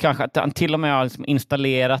och kanske att han till och med har liksom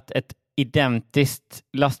installerat ett identiskt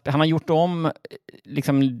han har gjort om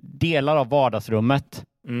liksom delar av vardagsrummet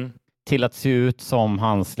till att se ut som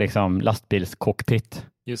hans liksom lastbilscockpit.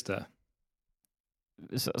 Just det.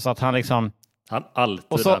 Så att han liksom han alltid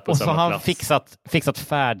och så, där på och samma så har han plats. fixat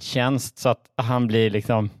färdtjänst så att han blir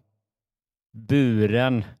liksom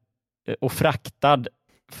buren och fraktad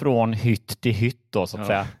från hytt till hytt då, så att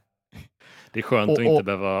säga. Det är skönt att inte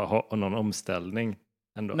behöva ha någon omställning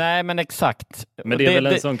ändå. Nej, men exakt. Men det är väl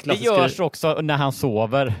en sån klassisk det görs också när han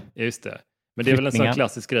sover. Just det. Men det är väl en sån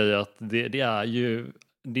klassisk grej att det är ju...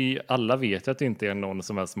 alla vet att det inte är någon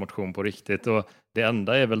som helst motion på riktigt, och det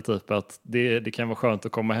enda är väl typ att det kan vara skönt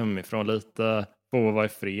att komma hemifrån lite, få vara i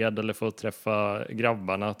fred eller få träffa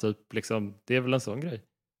grabbarna typ, liksom. Det är väl en sån grej.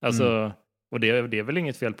 Alltså, och det är väl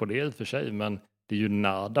inget fel på det i och för sig, men det är ju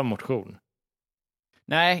nada motion.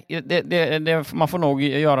 Nej, man får nog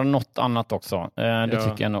göra något annat också. Det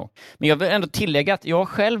tycker jag nog. Men jag vill ändå tillägga att jag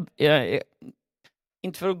själv,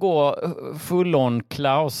 inte för att gå full on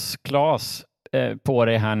Klas på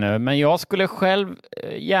det här nu, men jag skulle själv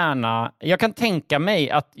gärna, jag kan tänka mig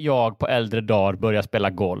att jag på äldre dagar börjar spela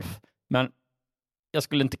golf, men jag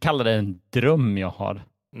skulle inte kalla det en dröm jag har.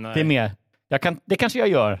 Nej. Det är mer, det kanske jag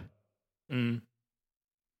gör.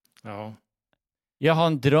 Ja. Jag har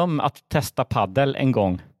en dröm att testa paddel en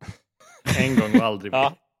gång. En gång och aldrig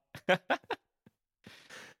mer.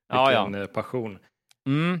 Vilken passion.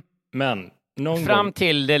 Mm. Men fram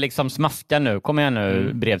till det liksom smaskar nu. Kom igen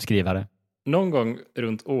nu, brevskrivare. Någon gång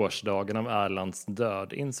runt årsdagen av Erlands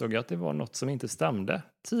död insåg jag att det var något som inte stämde.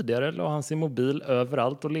 Tidigare la han sin mobil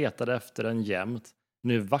överallt och letade efter den jämt.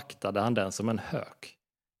 Nu vaktade han den som en hök.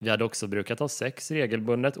 Vi hade också brukat ha sex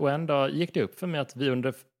regelbundet, och en dag gick det upp för mig att vi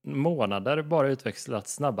under månader bara utväxlat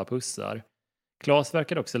snabba pussar. Klas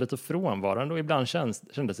verkade också lite frånvarande, och ibland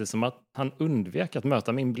kändes det som att han undvek att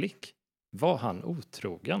möta min blick. Var han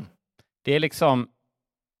otrogen? Det är liksom,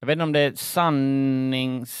 jag vet inte om det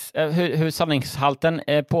är hur sanningshalten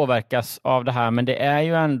påverkas av det här, men det är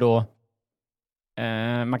ju ändå,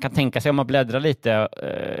 man kan tänka sig om man bläddrar lite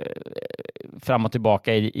fram och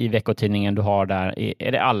tillbaka i veckotidningen du har där.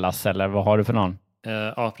 Är det Allas eller vad har du för någon?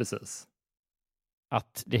 Ja, precis.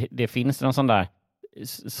 Att det finns någon sån där,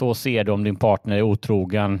 så ser du om din partner är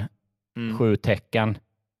otrogen, 7 tecken.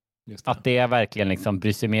 Att det är verkligen liksom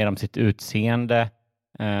bryr sig mer om sitt utseende,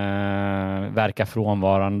 verkar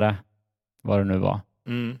frånvarande, vad det nu var.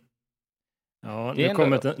 Ja,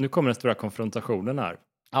 nu kommer den stora konfrontationen här.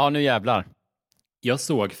 Ja, nu jävlar. Jag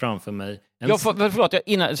såg framför mig förlåt,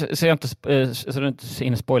 så jag inte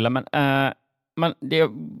hinner spoila, men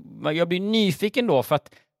jag blir nyfiken då, för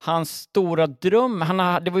att hans stora dröm,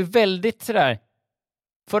 det var ju väldigt sådär,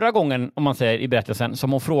 förra gången, om man säger i berättelsen,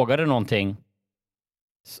 som hon frågade någonting,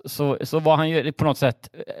 så var han ju på något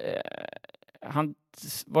sätt, han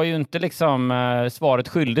var ju inte liksom svaret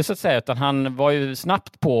skyldig, så att säga, utan han var ju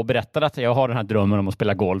snabbt på och berättade att jag har den här drömmen om att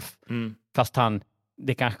spela golf. Fast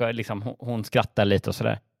det kanske liksom, hon skrattar lite och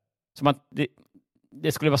sådär. Så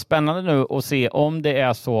det skulle vara spännande nu att se om det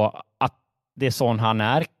är så att det är sån han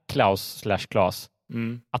är, Klas.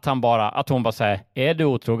 Att hon bara säger, är du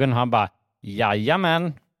otrogen? Och han bara,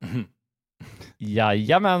 jajamän.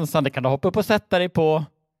 Jajamensan, det kan du hoppa upp och sätta dig på.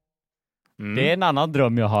 Det är en annan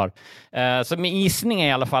dröm jag har. Så min gissning är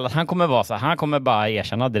i alla fall att han kommer vara så här. Han kommer bara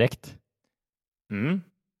erkänna direkt.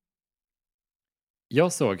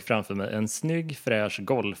 Jag såg framför mig en snygg, fräsch,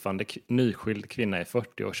 golfande, nyskild kvinna i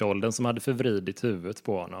 40-årsåldern som hade förvridit huvudet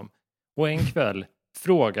på honom. Och en kväll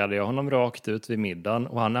frågade jag honom rakt ut vid middagen,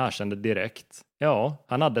 och han erkände direkt. Ja,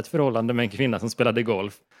 han hade ett förhållande med en kvinna som spelade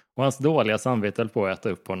golf, och hans dåliga samvete höll på att äta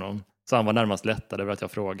upp honom. Så han var närmast lättad över att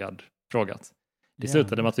jag frågat. Det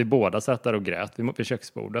slutade med att vi båda satt där och grät vid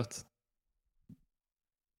köksbordet.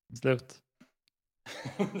 Slut.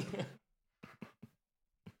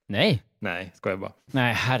 Nej, skojar bara.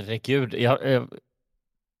 Nej, herregud.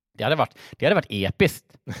 Det hade varit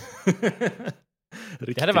episkt.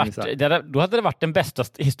 Då hade det varit den bästa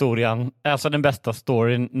historien, alltså den bästa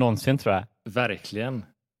storyn någonsin, tror jag. Verkligen.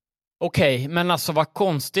 Okej, men alltså vad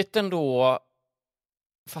konstigt ändå.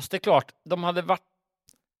 Fast det är klart, de hade varit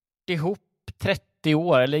ihop 30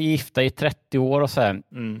 år eller gifta i 30 år och så här.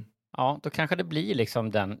 Ja, då kanske det blir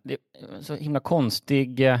liksom det är så himla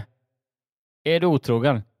konstig. Är du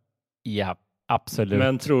otrogen? Ja, absolut.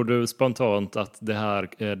 Men tror du spontant att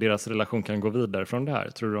deras relation kan gå vidare från det här?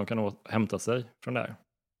 Tror du de kan hämta sig från det här?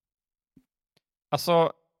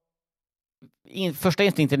 Alltså, första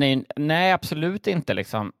instinkten är nej, absolut inte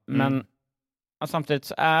liksom. Men samtidigt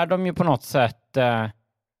så är de ju på något sätt,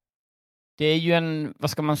 det är ju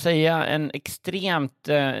en extremt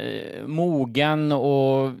mogen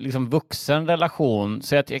och liksom vuxen relation.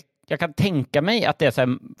 Så jag kan tänka mig att det är så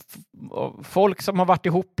här, folk som har varit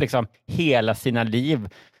ihop liksom hela sina liv,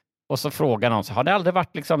 och så frågar någon, så har det aldrig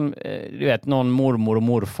varit liksom, du vet, någon mormor och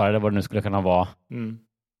morfar eller vad det nu skulle kunna vara.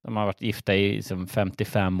 De har varit gifta i liksom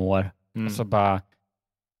 55 år. Och så bara,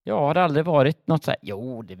 ja, har det aldrig varit något så här,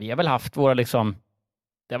 jo, vi har väl haft våra liksom,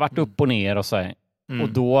 Det har varit upp och ner och så. Och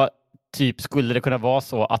då typ skulle det kunna vara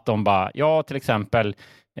så att de bara, ja till exempel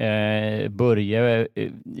Börje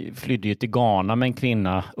flydde ju till Ghana med en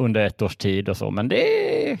kvinna under 1 års tid och så, men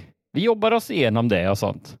vi jobbar oss igenom det och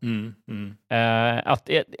sånt.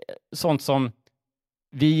 Sånt som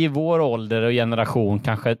vi i vår ålder och generation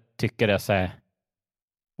kanske tycker är så här,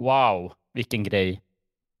 wow, vilken grej.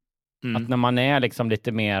 Att när man är liksom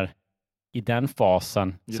lite mer i den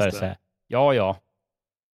fasen så är det så här, ja.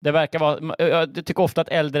 Det verkar vara, jag tycker ofta att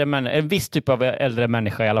en viss typ av äldre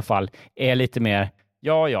människa i alla fall är lite mer,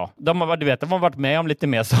 ja. De har varit med om lite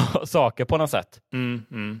mer saker på något sätt.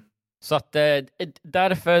 Så att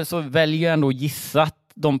därför så väljer jag ändå gissa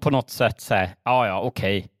att de på något sätt säger, ja,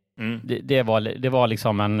 okej. Det var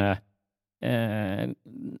liksom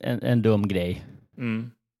en dum grej.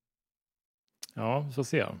 Ja, vi får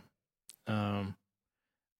se.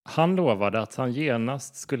 Han lovade att han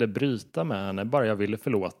genast skulle bryta med henne bara jag ville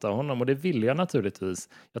förlåta honom, och det ville jag naturligtvis.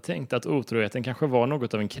 Jag tänkte att otroheten kanske var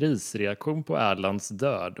något av en krisreaktion på Erlands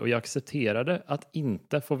död, och jag accepterade att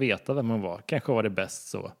inte få veta vem hon var. Kanske var det bäst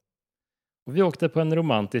så. Och vi åkte på en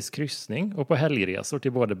romantisk kryssning och på helgresor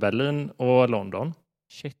till både Berlin och London.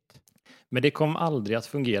 Shit. Men det kom aldrig att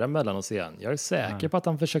fungera mellan oss igen. Jag är säker på att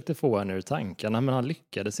han försökte få henne ur tankarna, men han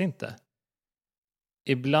lyckades inte.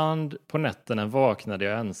 Ibland på nätterna vaknade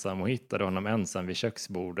jag ensam och hittade honom ensam vid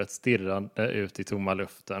köksbordet, stirrande ut i tomma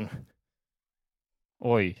luften.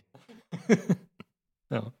 Oj.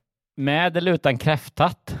 Ja. Med eller utan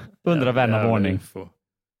kräfthatt? Undrar vän av ordning.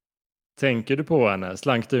 Tänker du på henne?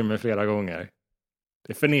 Slank du mig flera gånger.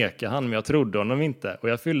 Det förnekar han, men jag trodde honom inte. Och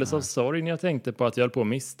jag fylldes av sorg när jag tänkte på att jag höll på att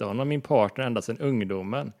mista honom, min partner ända sedan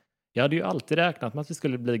ungdomen. Jag hade ju alltid räknat med att vi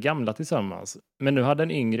skulle bli gamla tillsammans. Men nu hade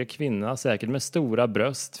en yngre kvinna, säkert med stora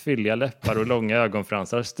bröst, fylliga läppar och långa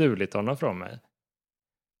ögonfransar, stulit honom från mig.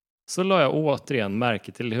 Så la jag återigen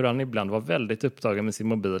märke till hur han ibland var väldigt upptagen med sin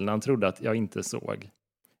mobil när han trodde att jag inte såg.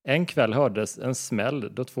 En kväll hördes en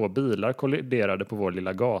smäll då 2 bilar kolliderade på vår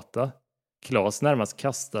lilla gata. Claes närmast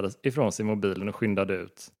kastade ifrån sig mobilen och skyndade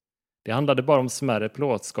ut. Det handlade bara om smärre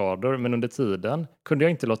plåtskador, men under tiden kunde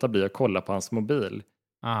jag inte låta bli att kolla på hans mobil.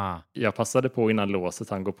 Jag passade på innan låset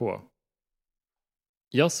han går på.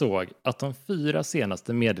 Jag såg att de 4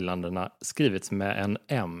 senaste meddelandena skrivits med en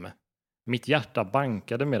M. Mitt hjärta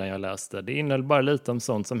bankade medan jag läste. Det innehöll bara lite om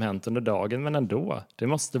sånt som hänt under dagen, men ändå. Det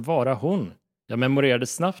måste vara hon. Jag memorerade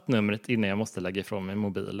snabbt numret innan jag måste lägga ifrån mig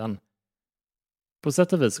mobilen. På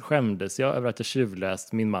sätt och vis skämdes jag över att jag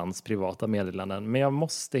tjuvläst min mans privata meddelanden, men jag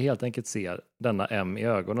måste helt enkelt se denna M i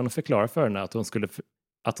ögonen och förklara för henne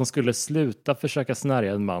att hon skulle sluta försöka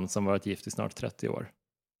snärja en man som varit gift i snart 30 år.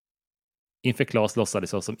 Inför Claes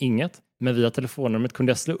låtsades jag som inget, men via telefonnumret kunde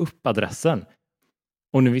jag slå upp adressen.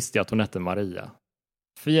 Och nu visste jag att hon hette Maria.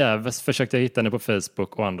 Förgäves försökte jag hitta henne på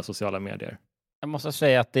Facebook och andra sociala medier. Jag måste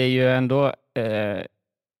säga att det är ju ändå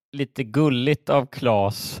lite gulligt av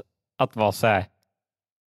Claes att vara så här.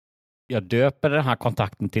 Jag döper den här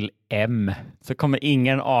kontakten till M, så kommer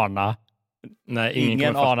ingen ana. Nej,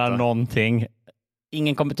 ingen anar någonting.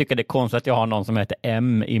 Ingen kommer tycka det är konstigt att jag har någon som heter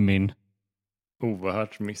M i min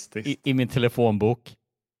oerhört mystiskt. I min telefonbok.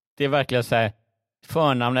 Det är verkligen så här,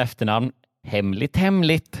 förnamn, efternamn, hemligt.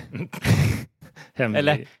 Hemligt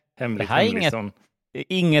det här är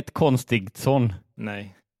inget konstigt sån.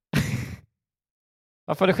 Nej.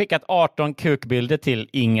 Varför har du skickat 18 kukbilder till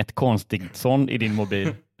inget konstigt sån i din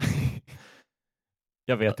mobil?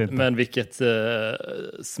 Jag vet inte. Men vilket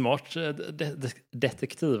smart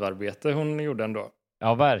detektivarbete hon gjorde ändå.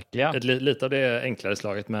 Ja, verkligen. Lite av det enklare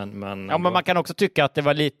slaget, men ja, men man kan också tycka att det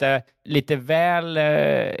var lite väl,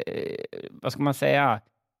 vad ska man säga,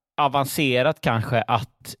 avancerat kanske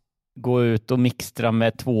att gå ut och mixtra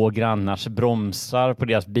med 2 grannars bromsar på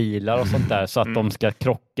deras bilar och sånt där, så att de ska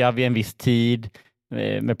krocka vid en viss tid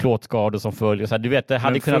med plåtskador som följer. Så här, du vet, det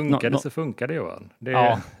hade kunnat... så funkar det, Johan.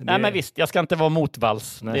 Nej, men visst, jag ska inte vara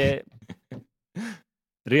motvalls.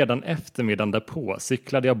 Redan eftermiddagen därpå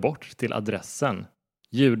cyklade jag bort till adressen.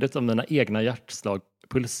 Ljudet av mina egna hjärtslag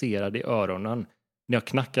pulserade i öronen när jag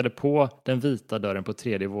knackade på den vita dörren på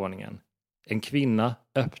 3:e våningen. En kvinna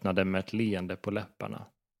öppnade med ett leende på läpparna.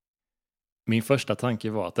 Min första tanke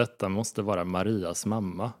var att detta måste vara Marias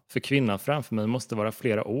mamma. För kvinnan framför mig måste vara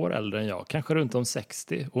flera år äldre än jag, kanske runt om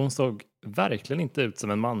 60. Och hon såg verkligen inte ut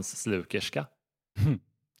som en mansslukerska.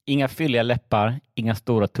 Inga fylliga läppar, inga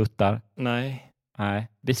stora tuttar. Nej,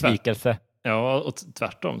 besvikelse. Ja, och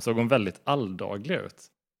tvärtom såg hon väldigt alldaglig ut.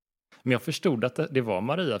 Men jag förstod att det var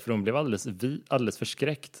Maria, för hon blev alldeles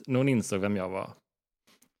förskräckt när hon insåg vem jag var.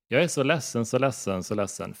 Jag är så ledsen.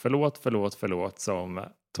 Förlåt, sa hon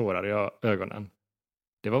med tårar i ögonen.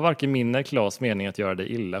 Det var varken min eller Klas mening att göra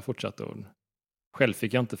dig illa, fortsatte hon. Själv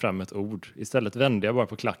fick jag inte fram ett ord. Istället vände jag bara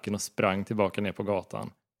på klacken och sprang tillbaka ner på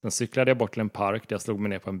gatan. Sen cyklade jag bort till en park där jag slog mig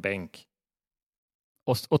ner på en bänk.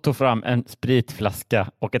 Och tog fram en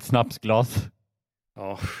spritflaska och ett snapsglas.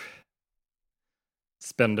 Ja.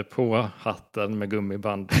 Spände på hatten med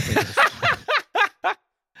gummiband.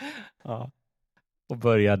 Ja. Och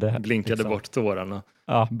började. Blinkade liksom bort tårarna.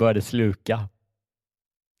 Ja, började sluka.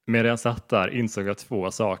 Medan jag satt där insåg jag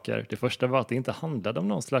 2 saker. Det första var att det inte handlade om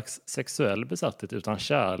någon slags sexuell besatthet utan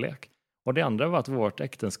kärlek. Och det andra var att vårt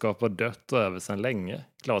äktenskap var dött och över sedan länge.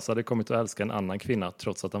 Klas hade kommit att älska en annan kvinna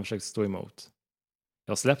trots att han försökte stå emot.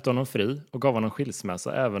 Jag släppte honom fri och gav honom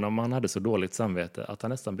skilsmässa även om han hade så dåligt samvete att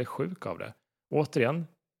han nästan blev sjuk av det. Återigen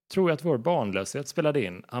tror jag att vår barnlöshet spelade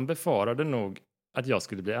in. Han befarade nog att jag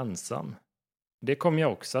skulle bli ensam. Det kom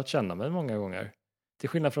jag också att känna mig många gånger. Till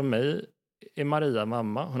skillnad från mig är Maria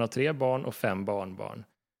mamma. Hon har 3 barn och 5 barnbarn.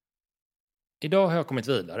 Idag har jag kommit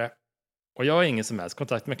vidare. Och jag har ingen som helst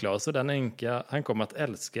kontakt med Klas och den änka han kommer att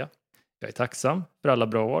älska. Jag är tacksam för alla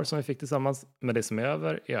bra år som vi fick tillsammans. Men det som är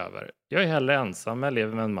över är över. Jag är hellre ensam men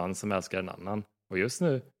lever med en man som älskar en annan. Och just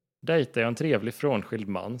nu dejtar jag en trevlig frånskild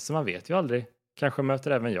man som man vet ju aldrig. Kanske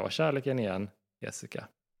möter även jag kärleken igen. Jessica.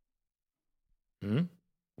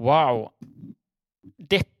 Wow.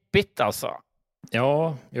 Deppigt alltså.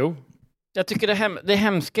 Ja, jo. Jag tycker det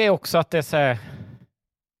hemska är också att det är så här...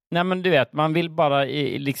 Nej men du vet, man vill bara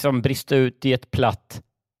liksom brista ut i ett platt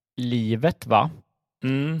livet, va?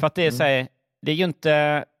 För att det är så här, det är ju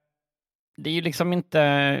inte... Det är ju liksom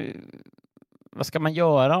inte... Vad ska man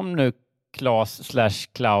göra om nu Klaus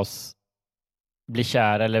blir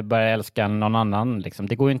kär eller börjar älska någon annan? Liksom?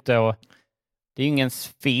 Det går ju inte att... Det är ju ingens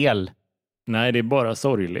fel. Nej, det är bara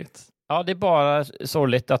sorgligt. Ja, det är bara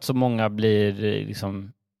sorgligt att så många blir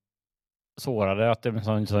liksom sårade, att det är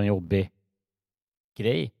en sån jobbig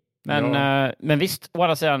grej. Men visst, å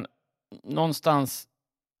andra sidan, någonstans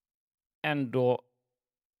ändå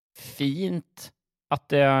fint att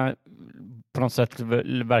det på något sätt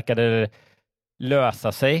verkade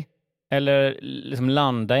lösa sig eller liksom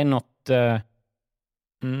landa i något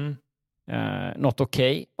något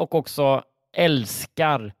okej. Och också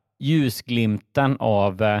älskar ljusglimten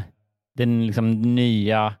av den liksom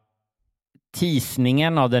nya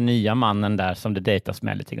teasningen av den nya mannen där som det dejtas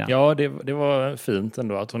med lite grann. Ja, det var fint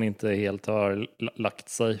ändå att hon inte helt har lagt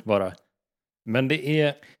sig bara. Men det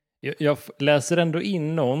är... Jag läser ändå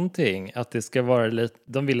in någonting att det ska vara lite...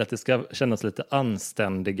 De vill att det ska kännas lite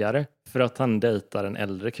anständigare för att han dejtar en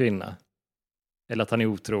äldre kvinna. Eller att han är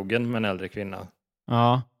otrogen med en äldre kvinna.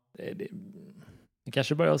 Ja. Det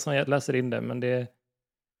kanske bara jag som läser in det, men det...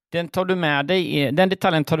 Den tar du med dig, den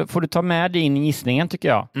detaljen får du ta med dig in i gissningen tycker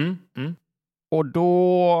jag. Och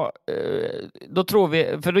då tror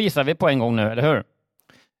vi, för då gissar vi på en gång nu, eller hur?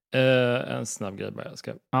 En snabb grej bara.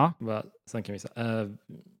 Sen kan vi gissa.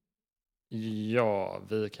 Ja,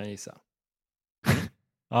 vi kan gissa.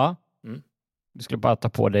 Ja. Du skulle bara ta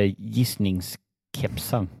på dig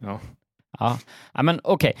gissningskepsen. Ja, men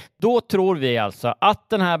okej. Då tror vi alltså att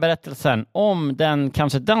den här berättelsen om den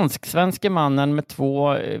kanske dansk-svenske mannen med 2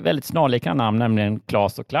 väldigt snarlika namn, nämligen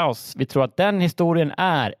Klas och Klaus. Vi tror att den historien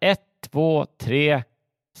är 1, 2, 3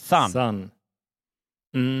 sann.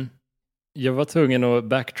 Jag var tvungen att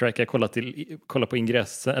backtracka, kolla på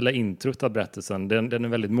ingressen eller introt av berättelsen. Den är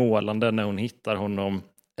väldigt målande när hon hittar honom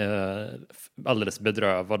alldeles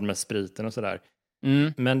bedrövad med spriten och sådär.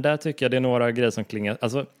 Men där tycker jag det är några grejer som klingar.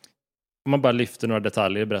 Alltså, om man bara lyfter några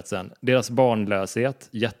detaljer i berättelsen. Deras barnlöshet,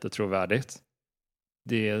 jättetrovärdigt.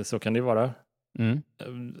 Så kan det vara.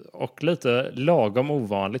 Och lite lagom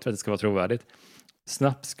ovanligt för att det ska vara trovärdigt.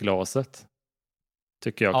 Snapsglaset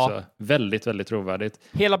tycker jag också. Väldigt, väldigt trovärdigt.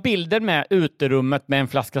 Hela bilden med uterummet med en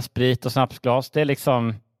flaska sprit och snapsglas, det är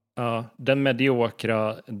liksom... Ja, den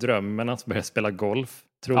mediokra drömmen att börja spela golf.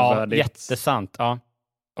 Trovärdigt. Ja, jättesant. Ja.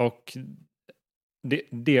 Och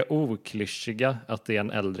det oklyschiga att det är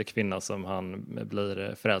en äldre kvinna som han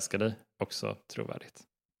blir förälskad i, också trovärdigt.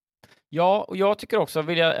 Ja, och jag tycker också,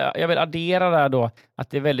 jag vill addera där då, att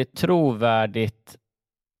det är väldigt trovärdigt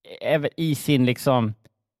i sin liksom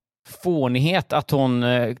fånighet att hon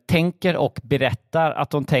tänker och berättar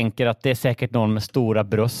att hon tänker att det är säkert någon med stora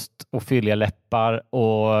bröst och fylliga läppar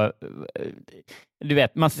och du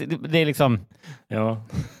vet, det är liksom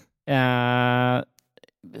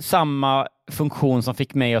samma funktion som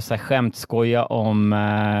fick mig att så här skämtskoja om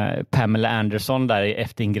Pamela Anderson där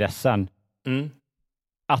efter ingressen.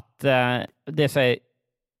 Att det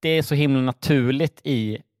är så himla naturligt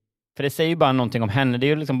för det säger ju bara någonting om henne. Det är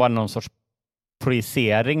ju liksom bara någon sorts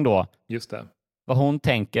projicering då. Just det. Vad hon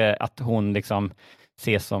tänker att hon liksom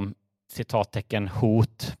ses som citattecken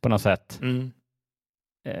hot på något sätt.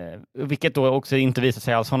 Vilket då också inte visar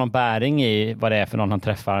sig alls ha någon bäring i vad det är för någon han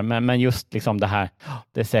träffar. Men just liksom det här,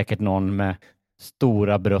 det är säkert någon med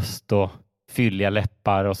stora bröst och fylliga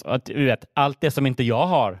läppar och så, du vet, allt det som inte jag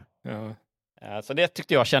har. Ja. Så det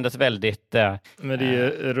tyckte jag kändes väldigt... Men det är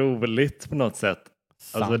ju roligt på något sätt.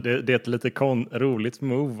 Alltså det är ett lite roligt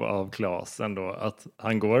move av Claes ändå. Att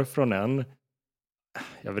han går från en,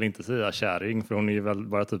 jag vill inte säga kärring, för hon är ju väl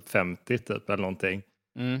bara typ 50 typ eller någonting.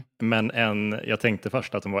 Men jag tänkte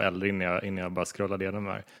först att hon var äldre innan jag bara scrollade igenom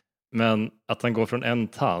här. Men att han går från en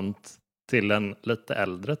tant till en lite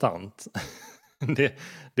äldre tant.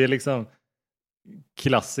 det är liksom...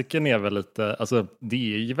 Klassiken är väl lite, alltså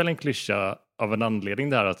det är ju väl en klyscha av en anledning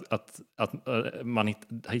där att man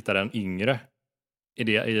hittar en yngre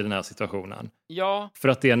i den här situationen. Ja. För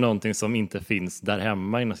att det är någonting som inte finns där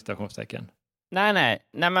hemma inom situationstecken. Nej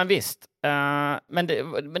men visst. Men det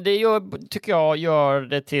tycker jag gör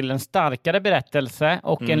det till en starkare berättelse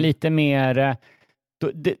och en lite mer,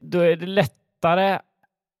 då är det lättare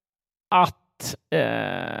att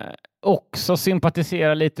också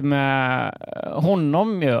sympatisera lite med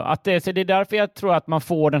honom ju. Så det är därför jag tror att man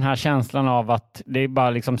får den här känslan av att det är bara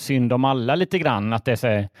liksom synd om alla lite grann. Att det är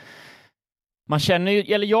så, man känner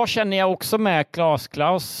ju, eller jag känner också med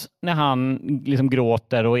Klaus när han liksom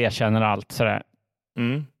gråter och erkänner allt sådär.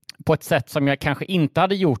 På ett sätt som jag kanske inte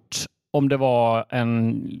hade gjort om det var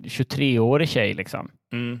en 23-årig tjej liksom.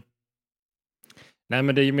 Nej,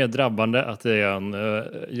 men det är ju mer drabbande att det är en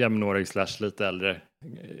jämnårig / lite äldre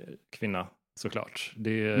kvinna, såklart.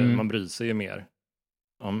 Man bryr sig ju mer.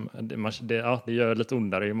 Det gör lite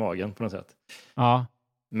ondare i magen på något sätt. Ja.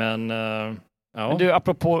 Men, Men du,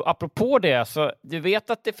 apropå det, så du vet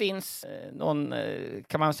att det finns någon,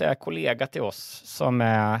 kan man säga, kollega till oss som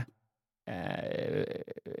är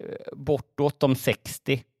bortåt de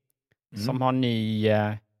 60. Som har ny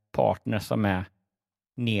partner som är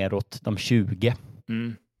neråt de 20.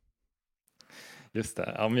 Just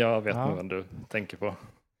det, ja, men jag vet nog vad du tänker på.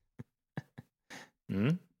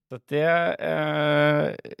 Så att det,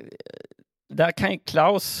 där kan ju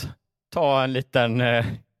Klaus ta en liten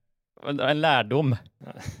en lärdom.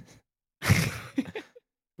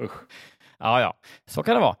 Ja, så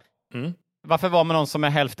kan det vara. Varför vara med någon som är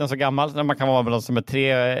hälften så gammal när man kan vara med någon som är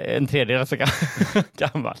en tredjedel så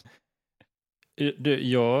gammal?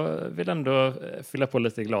 Jag vill ändå fylla på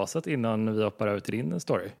lite i glaset innan vi hoppar över till din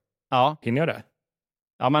story. Ja. Hinner jag det?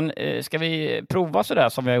 Ja, men ska vi prova så där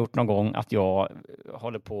som vi har gjort någon gång, att jag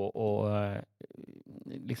håller på och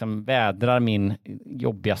liksom vädrar min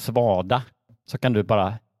jobbiga svada, så kan du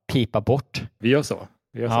bara pipa bort. Vi gör så.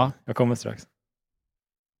 Så. Jag kommer strax.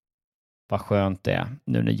 Vad skönt det är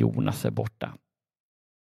nu när Jonas är borta.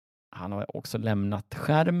 Han har också lämnat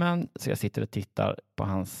skärmen, så jag sitter och tittar på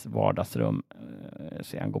hans vardagsrum.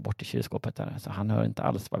 Så han går bort till kylskåpet där, så han hör inte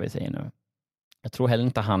alls vad vi säger nu. Jag tror heller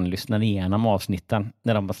inte han lyssnar igenom avsnitten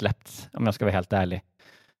när de har släppts, om jag ska vara helt ärlig.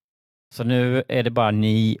 Så nu är det bara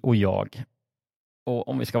ni och jag. Och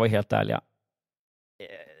om vi ska vara helt ärliga,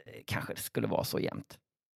 kanske det skulle vara så jämnt.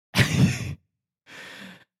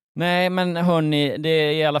 Nej, men hörni, det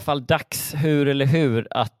är i alla fall dags, hur eller hur,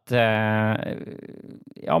 att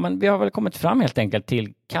men vi har väl kommit fram helt enkelt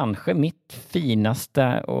till kanske mitt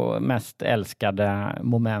finaste och mest älskade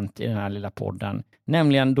moment i den här lilla podden.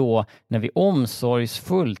 Nämligen då när vi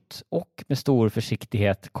omsorgsfullt och med stor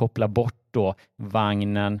försiktighet kopplar bort då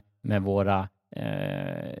vagnen med våra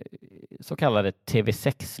så kallade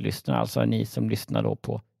TV6-lyssnare, alltså ni som lyssnar då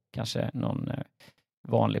på kanske någon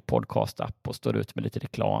vanlig podcast-app och står ut med lite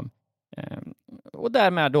reklam. Och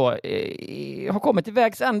därmed då har kommit till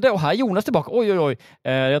vägs ände, och här är Jonas tillbaka. Oj.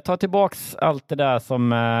 Jag tar tillbaks allt det där som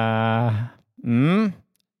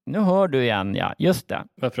nu hör du igen, ja, just det.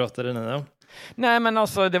 Vad pratade ni om? Nej, men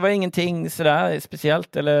alltså det var ingenting sådär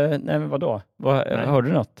speciellt, eller nej, men vadå? Hörde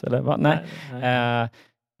du något? Eller vad? Nej.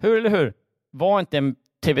 Hur eller hur? Var inte en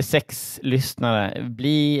TV6-lyssnare,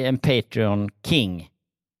 bli en Patreon-king.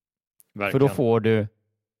 Verkligen. För då får du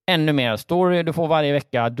ännu mer story, du får varje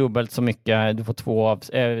vecka dubbelt så mycket, du får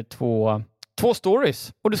två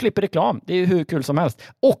stories och du slipper reklam. Det är ju hur kul som helst.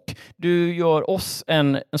 Och du gör oss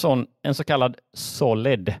en så kallad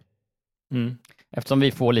solid. Eftersom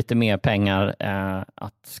vi får lite mer pengar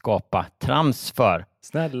att skapa trams för.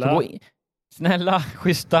 Snälla,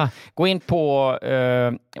 schyssta. Gå in på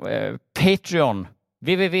Patreon,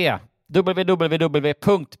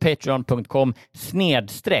 www.patreon.com/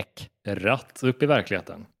 Rätt upp i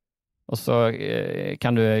verkligheten. Och så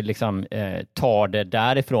kan du liksom ta det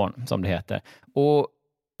därifrån, som det heter. Och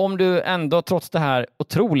om du ändå trots det här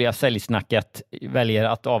otroliga säljsnacket väljer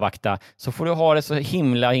att avvakta, så får du ha det så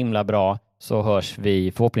himla bra, så hörs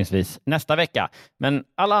vi förhoppningsvis nästa vecka. Men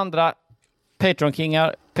alla andra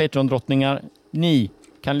Patreon-kingar, Patreon-drottningar, ni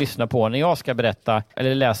kan lyssna på när jag ska berätta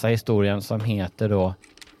eller läsa historien som heter då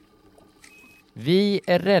Vi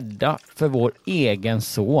är rädda för vår egen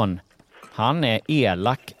son. Han är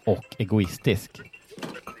elak och egoistisk.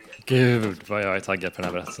 Gud vad jag är taggad på den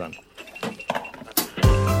här berättelsen.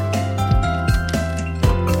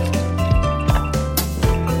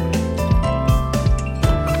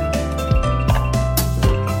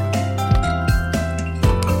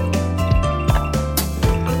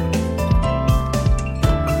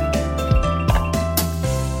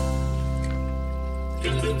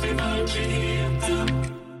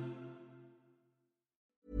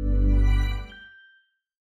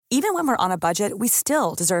 Even when we're on a budget, we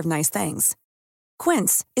still deserve nice things.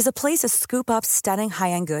 Quince is a place to scoop up stunning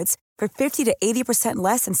high-end goods for 50 to 80%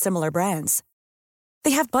 less than similar brands.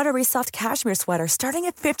 They have buttery soft cashmere sweaters starting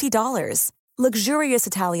at $50, luxurious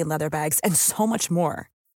Italian leather bags, and so much more.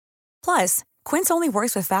 Plus, Quince only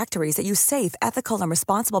works with factories that use safe, ethical, and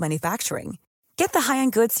responsible manufacturing. Get the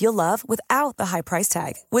high-end goods you'll love without the high price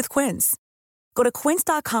tag with Quince. Go to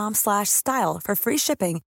quince.com/style for free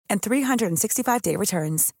shipping and 365-day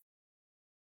returns.